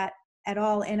like that at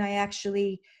all. And I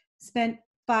actually spent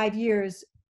 5 years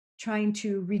trying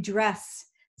to redress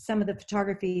some of the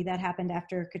photography that happened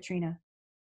after Katrina.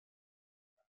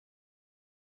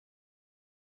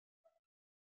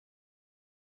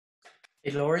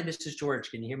 Hey, Lori, this is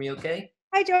George. Can you hear me okay?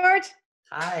 Hi, George.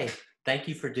 Hi. Thank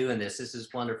you for doing this. This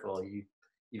is wonderful.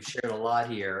 You've shared a lot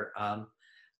here.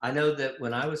 I know that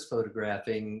when I was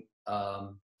photographing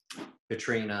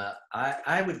Katrina,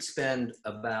 I would spend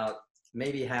about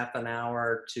maybe half an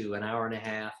hour to an hour and a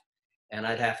half, and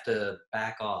I'd have to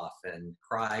back off and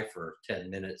cry for 10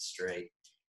 minutes straight.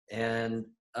 And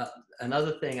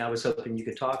another thing I was hoping you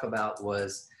could talk about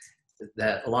was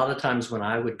that a lot of times when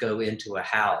I would go into a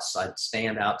house, I'd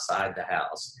stand outside the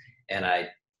house and I'd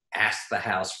ask the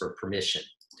house for permission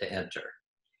to enter.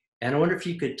 And I wonder if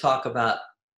you could talk about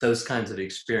those kinds of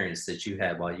experience that you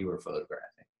had while you were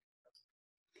photographing.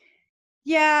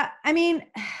 Yeah, I mean,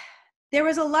 there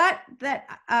was a lot that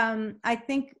I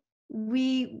think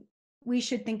we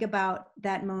should think about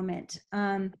that moment.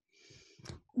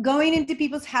 Going into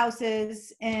people's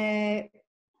houses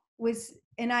was,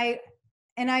 and I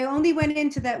only went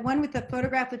into that one with the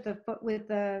photograph with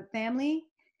the family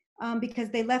because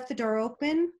they left the door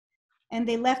open and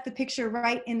they left the picture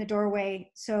right in the doorway,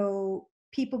 so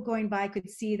people going by could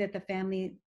see that the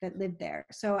family that lived there.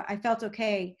 So I felt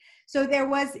okay. So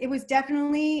it was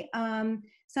definitely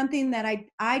something that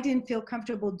I didn't feel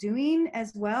comfortable doing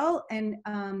as well. And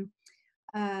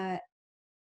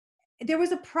there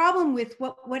was a problem with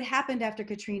what happened after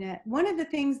Katrina. One of the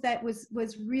things that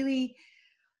was really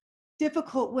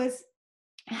difficult was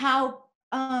how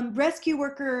rescue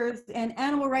workers and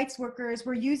animal rights workers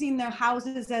were using their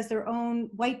houses as their own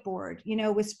whiteboard,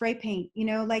 with spray paint,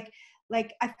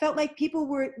 like I felt like people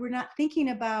were not thinking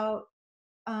about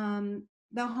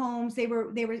the homes. They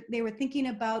were thinking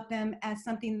about them as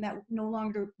something that no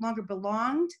longer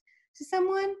belonged to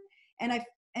someone. And I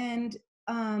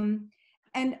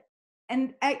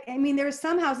mean, there were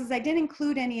some houses, I didn't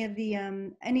include any of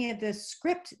the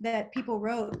script that people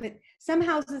wrote, but some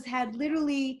houses had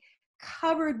literally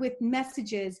covered with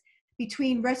messages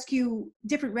between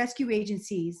different rescue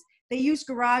agencies. They used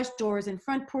garage doors and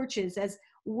front porches as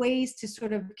ways to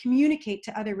sort of communicate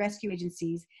to other rescue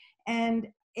agencies. And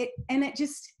it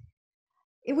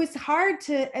was hard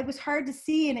to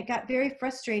see, and it got very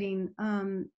frustrating.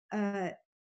 I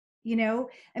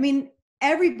mean,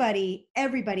 everybody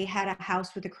had a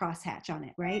house with a crosshatch on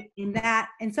it, right?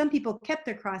 And some people kept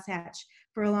their crosshatch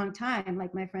for a long time,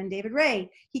 like my friend David Ray.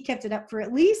 He kept it up for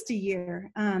at least a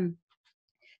year.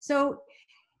 So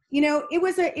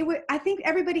I think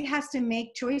everybody has to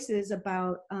make choices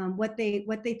about what they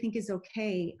think is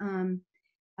okay.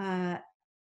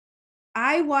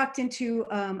 I walked into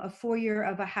a foyer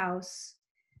of a house,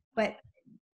 but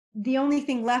the only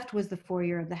thing left was the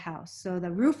foyer of the house. So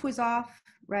the roof was off,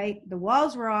 right? The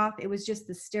walls were off. It was just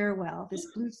the stairwell, this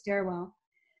blue stairwell.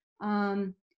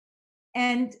 As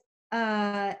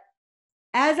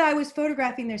I was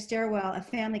photographing their stairwell, the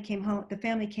family came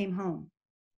home,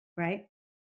 right?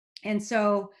 And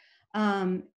so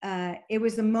it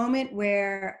was a moment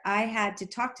where I had to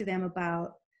talk to them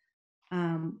about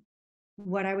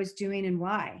what I was doing and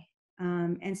why.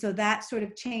 And so that sort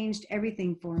of changed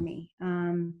everything for me.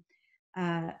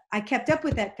 I kept up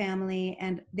with that family,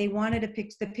 and they wanted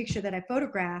the picture that I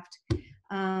photographed.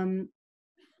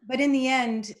 But in the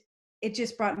end, it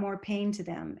just brought more pain to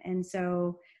them. And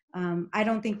so I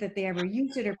don't think that they ever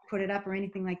used it or put it up or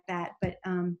anything like that. But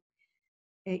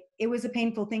it was a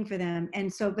painful thing for them.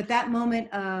 And so, but that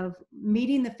moment of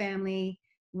meeting the family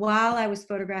while I was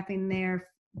photographing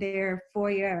their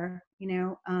foyer,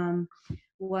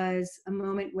 was a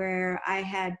moment where I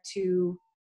had to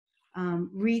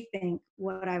rethink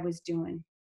what I was doing.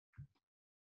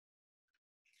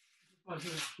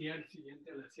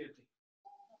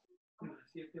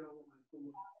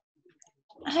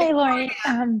 Hi, Lori.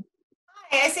 Hi,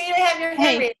 I see you have your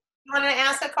hand raised. You want to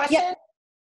ask a question? Yep.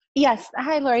 Yes.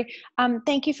 Hi, Lori.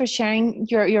 Thank you for sharing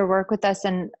your work with us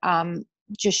and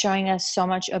just showing us so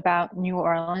much about New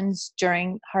Orleans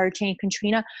during Hurricane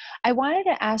Katrina. I wanted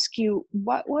to ask you,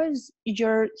 what was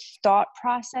your thought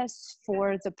process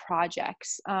for the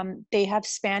projects? They have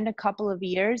spanned a couple of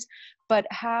years, but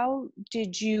how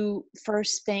did you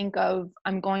first think of,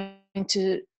 I'm going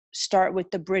to start with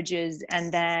the bridges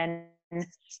and then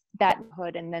that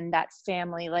hood and then that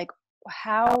family. Like,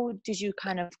 how did you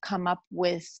kind of come up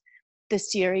with the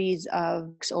series of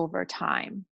books over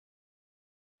time?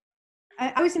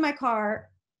 I was in my car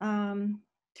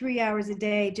 3 hours a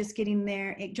day, just getting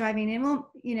there, driving in.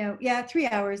 Well, 3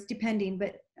 hours depending,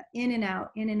 but in and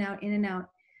out, in and out, in and out.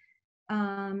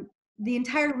 The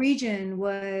entire region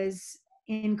was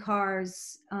in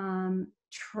cars.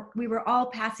 We were all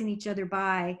passing each other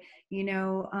by,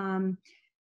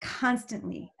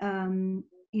 constantly.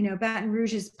 Baton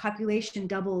Rouge's population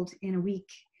doubled in a week.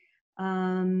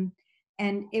 And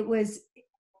it was,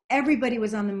 everybody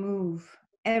was on the move,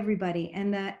 everybody.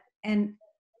 And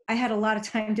I had a lot of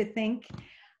time to think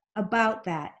about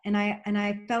that. And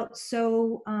I felt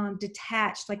so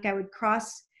detached, like I would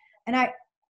cross,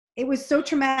 it was so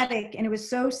traumatic, and it was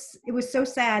so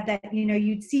sad that,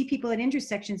 you'd see people at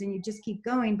intersections and you just keep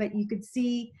going, but you could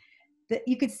see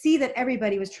that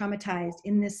everybody was traumatized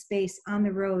in this space, on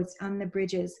the roads, on the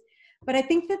bridges. But I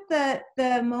think that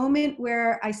the moment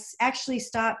where I actually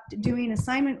stopped doing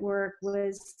assignment work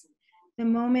was the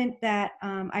moment that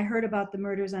I heard about the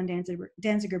murders on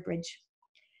Danziger Bridge.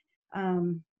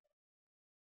 And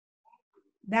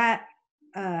as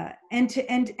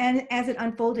it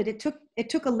unfolded, it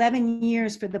took 11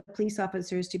 years for the police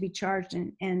officers to be charged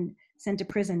and sent to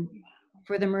prison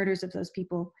for the murders of those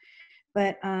people.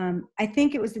 But I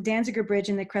think it was the Danziger Bridge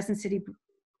and the Crescent City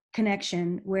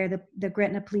connection where the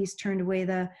Gretna police turned away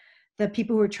the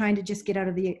people who were trying to just get out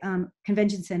of the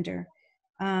convention center.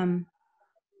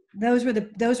 Those were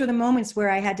the moments where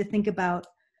I had to think about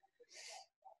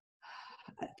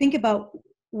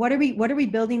what are we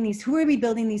building these, who are we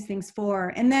building these things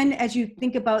for? And then as you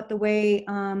think about the way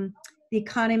the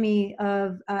economy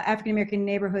of African-American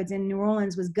neighborhoods in New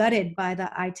Orleans was gutted by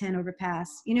the I-10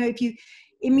 overpass.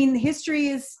 History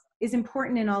is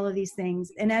important in all of these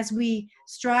things. And as we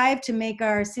strive to make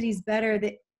our cities better,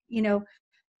 that,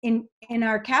 in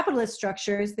our capitalist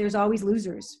structures, there's always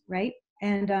losers, right?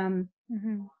 And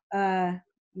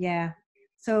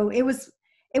so it was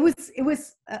a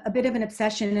bit of an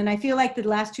obsession. And I feel like the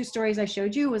last two stories I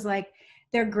showed you was like,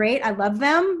 they're great. I love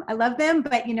them,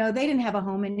 but they didn't have a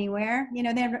home anywhere.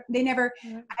 They never,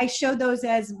 I showed those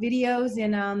as videos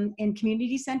in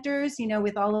community centers,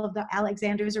 with all of the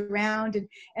Alexanders around.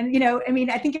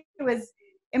 I think it was,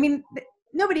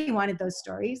 nobody wanted those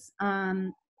stories.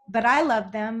 But I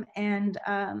love them. And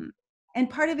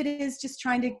part of it is just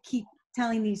trying to keep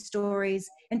telling these stories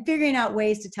and figuring out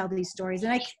ways to tell these stories.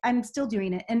 And I'm still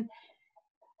doing it. And,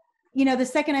 the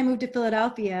second I moved to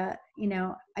Philadelphia,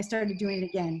 I started doing it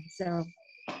again. So.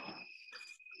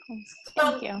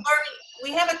 Thank you. Lori,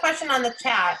 we have a question on the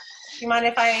chat. Do you mind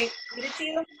if I read it to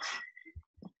you?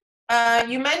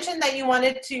 You mentioned that you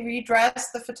wanted to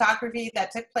redress the photography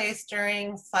that took place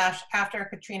during/after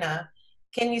Katrina.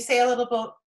 Can you say a little bit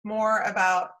more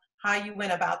about how you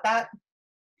went about that?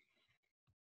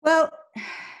 Well,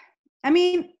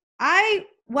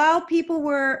 while people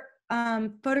were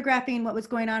photographing what was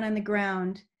going on the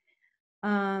ground,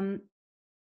 and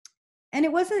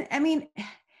it wasn't,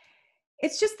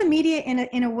 it's just the media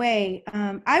in a way.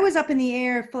 I was up in the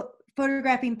air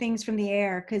photographing things from the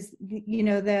air because,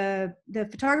 the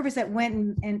photographers that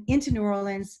went and into New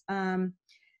Orleans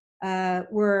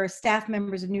were staff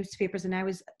members of newspapers, and I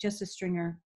was just a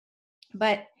stringer.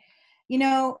 But,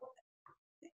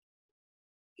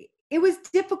 it was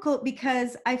difficult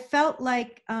because I felt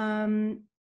like often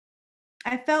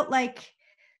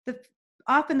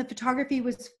the photography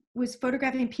was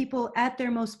photographing people at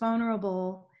their most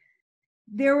vulnerable.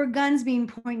 There were guns being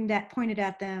pointed at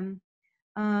them.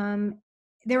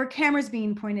 There were cameras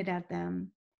being pointed at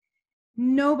them.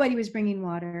 Nobody was bringing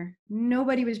water.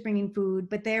 Nobody was bringing food,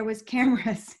 but there was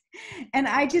cameras. And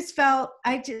I just felt,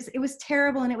 it was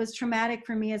terrible, and it was traumatic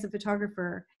for me as a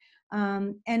photographer.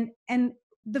 And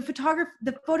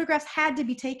the photographs had to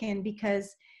be taken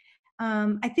because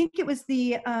I think it was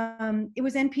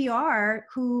NPR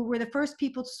who were the first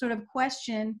people to sort of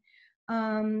question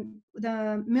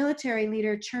the military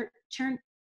leader,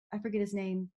 I forget his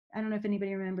name. I don't know if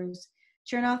anybody remembers.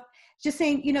 Chernoff, just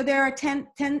saying, there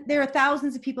are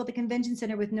thousands of people at the convention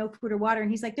center with no food or water. And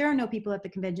he's like, there are no people at the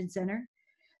convention center.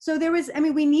 So there was,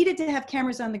 we needed to have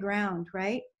cameras on the ground,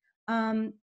 right?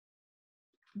 But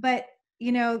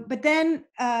then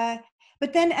as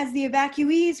the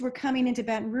evacuees were coming into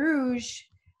Baton Rouge,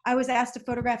 I was asked to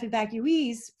photograph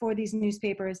evacuees for these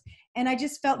newspapers. And I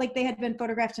just felt like they had been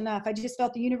photographed enough. I just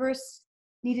felt the universe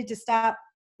needed to stop.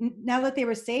 Now that they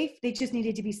were safe, they just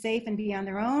needed to be safe and be on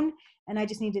their own. And I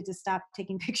just needed to stop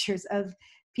taking pictures of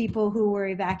people who were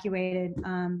evacuated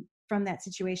from that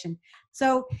situation.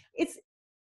 So it's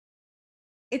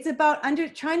about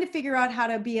trying to figure out how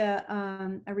to be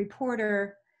a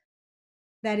reporter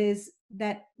it's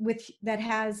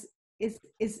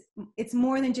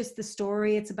more than just the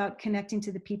story. It's about connecting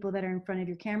to the people that are in front of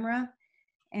your camera,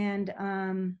 and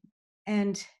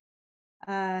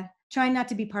trying not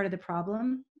to be part of the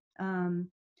problem. And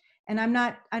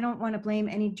I don't want to blame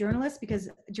any journalists, because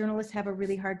journalists have a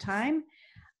really hard time.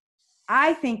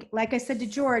 I think, like I said to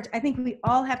George, I think we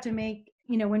all have to make,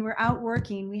 when we're out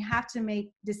working, we have to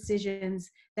make decisions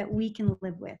that we can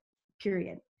live with,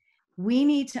 period. We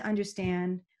need to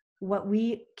understand what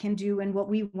we can do and what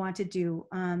we want to do.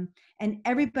 And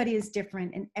everybody is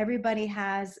different, and everybody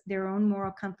has their own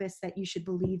moral compass that you should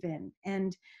believe in.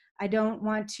 And I don't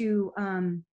want to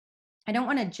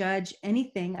judge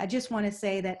anything. I just want to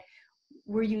say that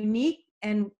we're unique,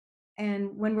 and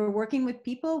when we're working with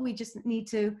people, we just need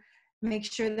to make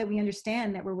sure that we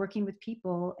understand that we're working with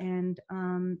people, and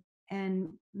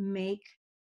make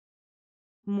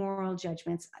moral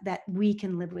judgments that we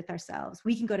can live with ourselves.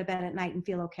 We can go to bed at night and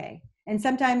feel okay. And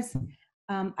sometimes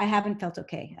I haven't felt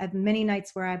okay. I've many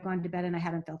nights where I've gone to bed and I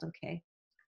haven't felt okay.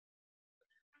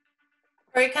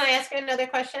 Rory, can I ask you another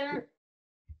question?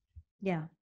 Yeah.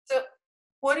 So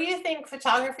what do you think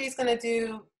photography is going to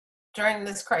do during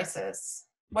this crisis?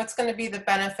 What's going to be the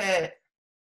benefit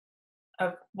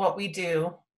of what we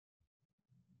do?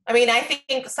 I mean, I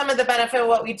think some of the benefit of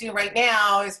what we do right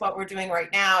now is what we're doing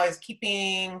right now is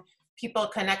keeping people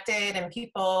connected and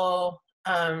people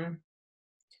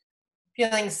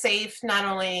feeling safe, not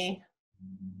only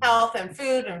health and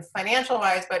food and financial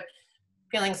wise, but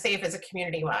feeling safe as a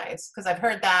community wise. Because I've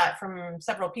heard that from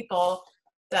several people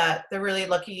that they're really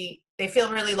lucky. They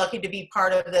feel really lucky to be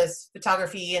part of this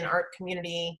photography and art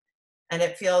community. And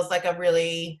it feels like a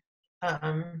really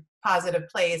positive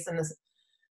place and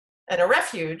a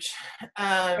refuge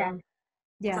for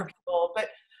people. But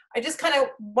I just kind of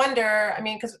wonder, I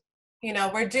mean, because,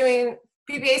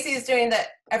 PPAC is doing the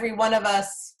Every One of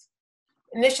Us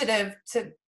initiative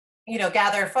to,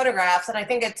 gather photographs. And I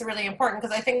think it's really important,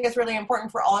 because I think it's really important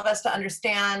for all of us to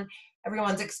understand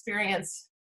everyone's experience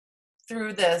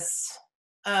through this.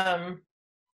 But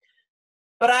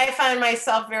I find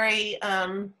myself very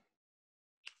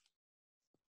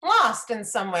lost in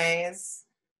some ways,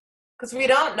 because we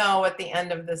don't know what the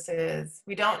end of this is.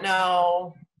 We don't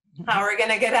know how we're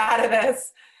going to get out of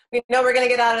this. We know we're going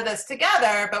to get out of this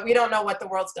together, but we don't know what the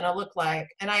world's going to look like.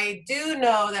 And I do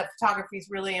know that photography is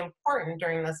really important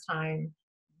during this time.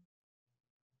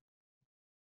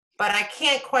 But I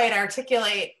can't quite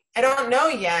articulate, I don't know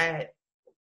yet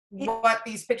what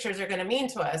these pictures are going to mean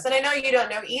to us. And I know you don't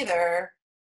know either.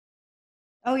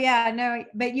 Oh yeah, no,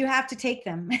 but you have to take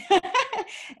them.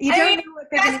 Maybe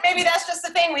that's just the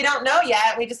thing. We don't know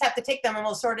yet. We just have to take them, and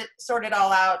we'll sort it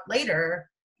all out later.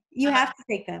 You have to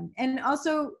take them. And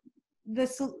also there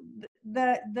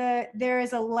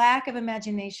is a lack of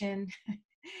imagination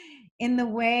in the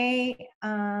way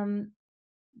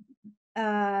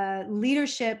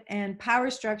leadership and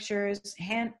power structures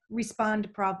respond to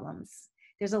problems.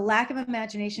 There's a lack of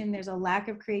imagination. There's a lack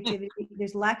of creativity.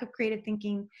 There's a lack of creative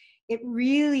thinking. It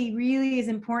really, really is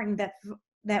important that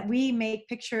we make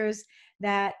pictures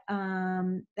that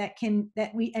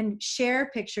we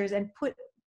share pictures and put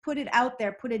it out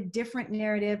there, put a different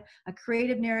narrative, a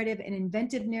creative narrative, an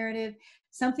inventive narrative,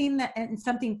 something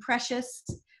precious.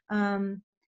 What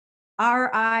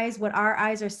our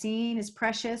eyes are seeing is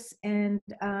precious, and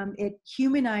it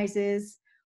humanizes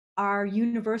our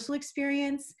universal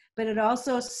experience, but it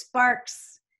also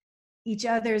sparks each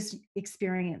other's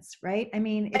experience, right? I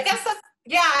mean, I guess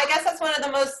that's one of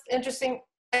the most interesting.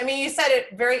 I mean, you said it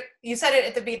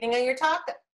at the beginning of your talk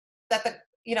that the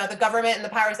government and the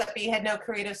powers that be had no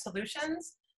creative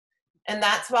solutions, and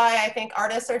that's why I think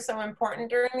artists are so important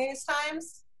during these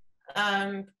times,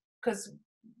 because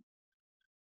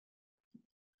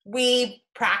we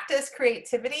practice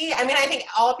creativity. I mean, I think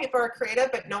all people are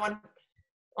creative, but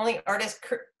only artists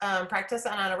practice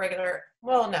on a regular.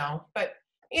 Well, no, but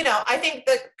I think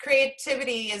the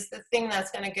creativity is the thing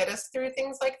that's going to get us through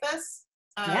things like this.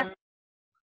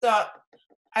 So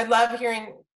I love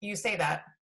hearing you say that.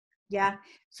 Yeah.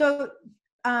 So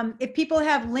if people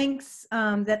have links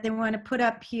that they want to put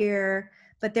up here,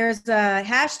 but there's a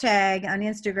hashtag on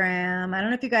Instagram. I don't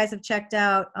know if you guys have checked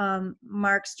out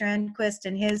Mark Strandquist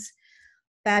and his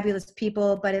fabulous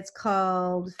people, but it's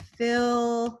called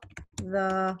Fill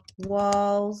the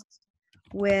Walls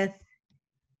with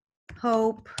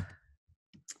Hope,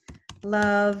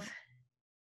 Love,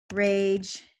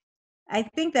 Rage. I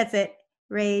think that's it.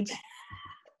 Rage.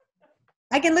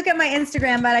 I can look at my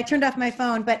Instagram, but I turned off my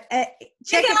phone. But You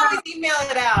check can it out. always email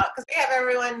it out because we have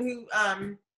everyone who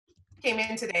came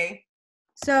in today.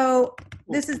 So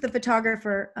this is the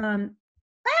photographer.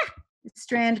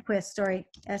 Strandquist, sorry,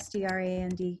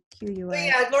 Strandqui. So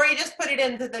yeah, Lori just put it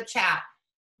into the chat.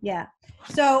 Yeah.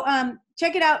 So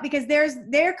check it out because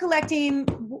they're collecting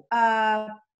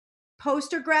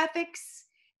poster graphics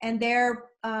and they're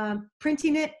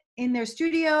printing it in their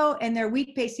studio and they're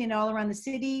wheat pasting it all around the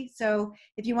city. So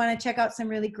if you want to check out some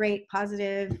really great,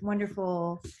 positive,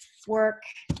 wonderful work,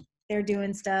 they're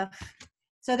doing stuff.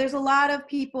 So there's a lot of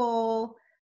people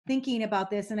thinking about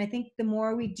this, and I think the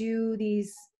more we do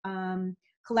these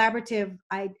collaborative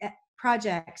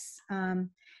projects, and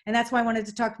that's why I wanted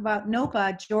to talk about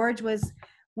NOPA. George was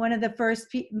one of the first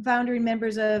founding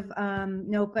members of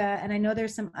NOPA, and I know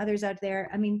there's some others out there.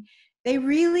 I mean, they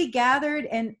really gathered,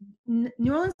 and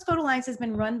New Orleans Photo Alliance has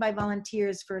been run by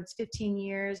volunteers for its 15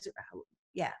 years.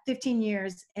 Yeah, 15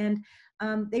 years, and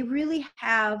they really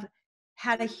have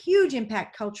had a huge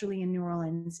impact culturally in New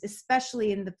Orleans,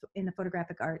 especially in the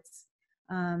photographic arts.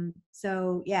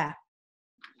 So yeah.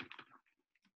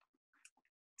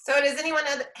 So does anyone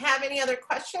have any other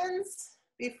questions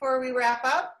before we wrap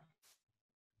up?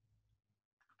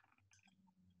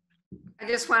 I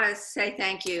just want to say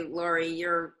thank you, Lori.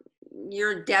 Your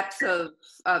depth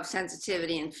of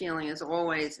sensitivity and feeling is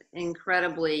always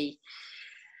incredibly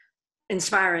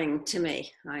inspiring to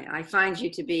me. I find you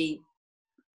to be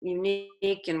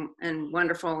unique and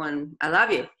wonderful, and I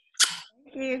love you.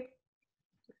 Thank you.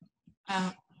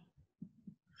 I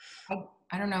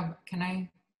don't know. Can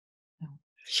I? No.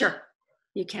 Sure,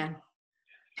 you can.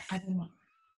 I don't know.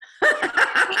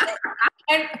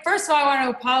 And first of all, I want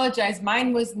to apologize.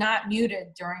 Mine was not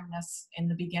muted during this in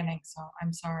the beginning, so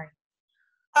I'm sorry.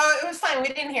 Oh, it was fine. We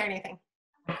didn't hear anything.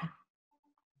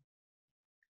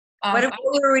 What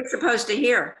were we supposed to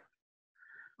hear?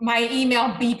 My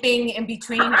email beeping in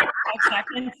between 5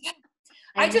 seconds.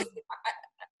 I'm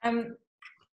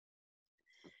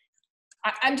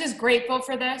just grateful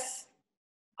for this.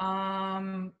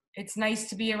 It's nice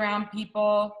to be around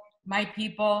people, my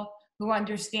people, who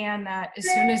understand that as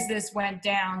soon as this went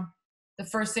down, the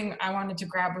first thing I wanted to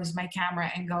grab was my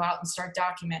camera and go out and start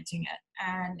documenting it.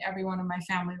 And everyone in my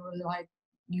family was like,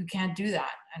 you can't do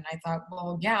that. And I thought,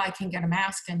 well, yeah, I can get a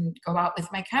mask and go out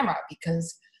with my camera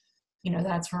because, you know,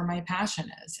 that's where my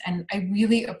passion is. And I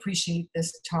really appreciate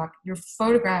this talk. Your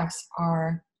photographs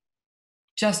are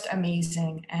just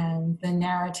amazing, and the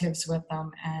narratives with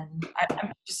them. And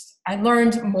I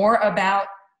learned more about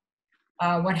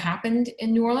what happened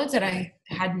in New Orleans that I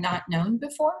had not known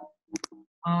before.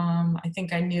 I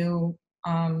think I knew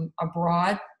a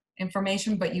broad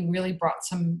information, but you really brought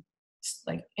some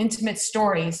like intimate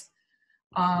stories.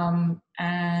 And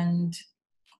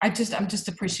I'm just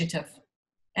appreciative.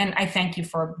 And I thank you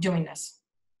for doing this.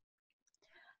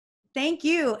 Thank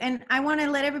you. And I want to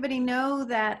let everybody know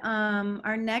that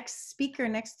our next speaker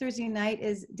next Thursday night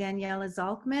is Daniela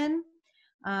Zalkman.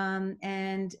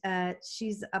 And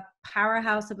she's a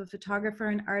powerhouse of a photographer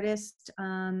and artist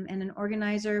and an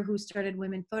organizer who started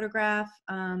Women Photograph.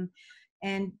 And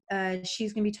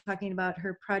she's going to be talking about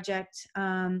her project.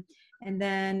 And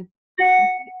then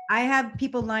I have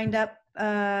people lined up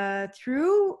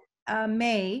through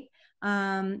May,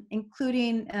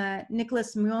 including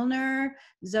Nicholas Muellner,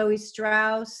 Zoe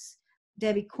Strauss,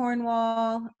 Debbie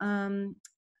Cornwall. I'm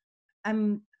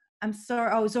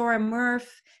sorry, Zora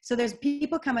Murph. So there's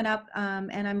people coming up,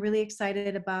 and I'm really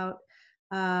excited about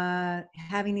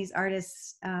having these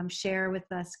artists share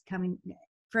with us coming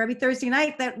for every Thursday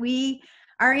night that we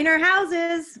are in our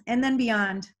houses and then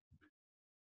beyond.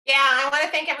 Yeah, I want to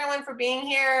thank everyone for being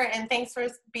here, and thanks for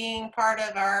being part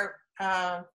of our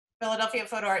Philadelphia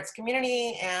Photo Arts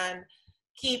community, and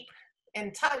keep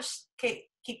in touch,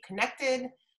 keep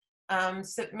connected,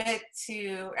 submit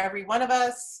to every one of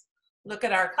us, look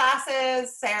at our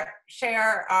classes,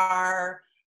 share our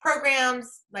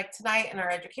programs like tonight and our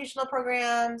educational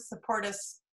programs, support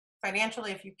us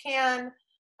financially if you can.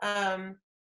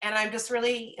 And I'm just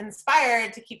really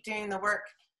inspired to keep doing the work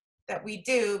that we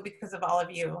do because of all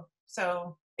of you.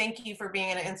 So thank you for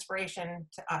being an inspiration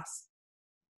to us.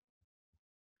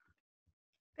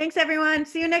 Thanks, everyone.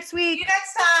 See you next week. See you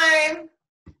next time.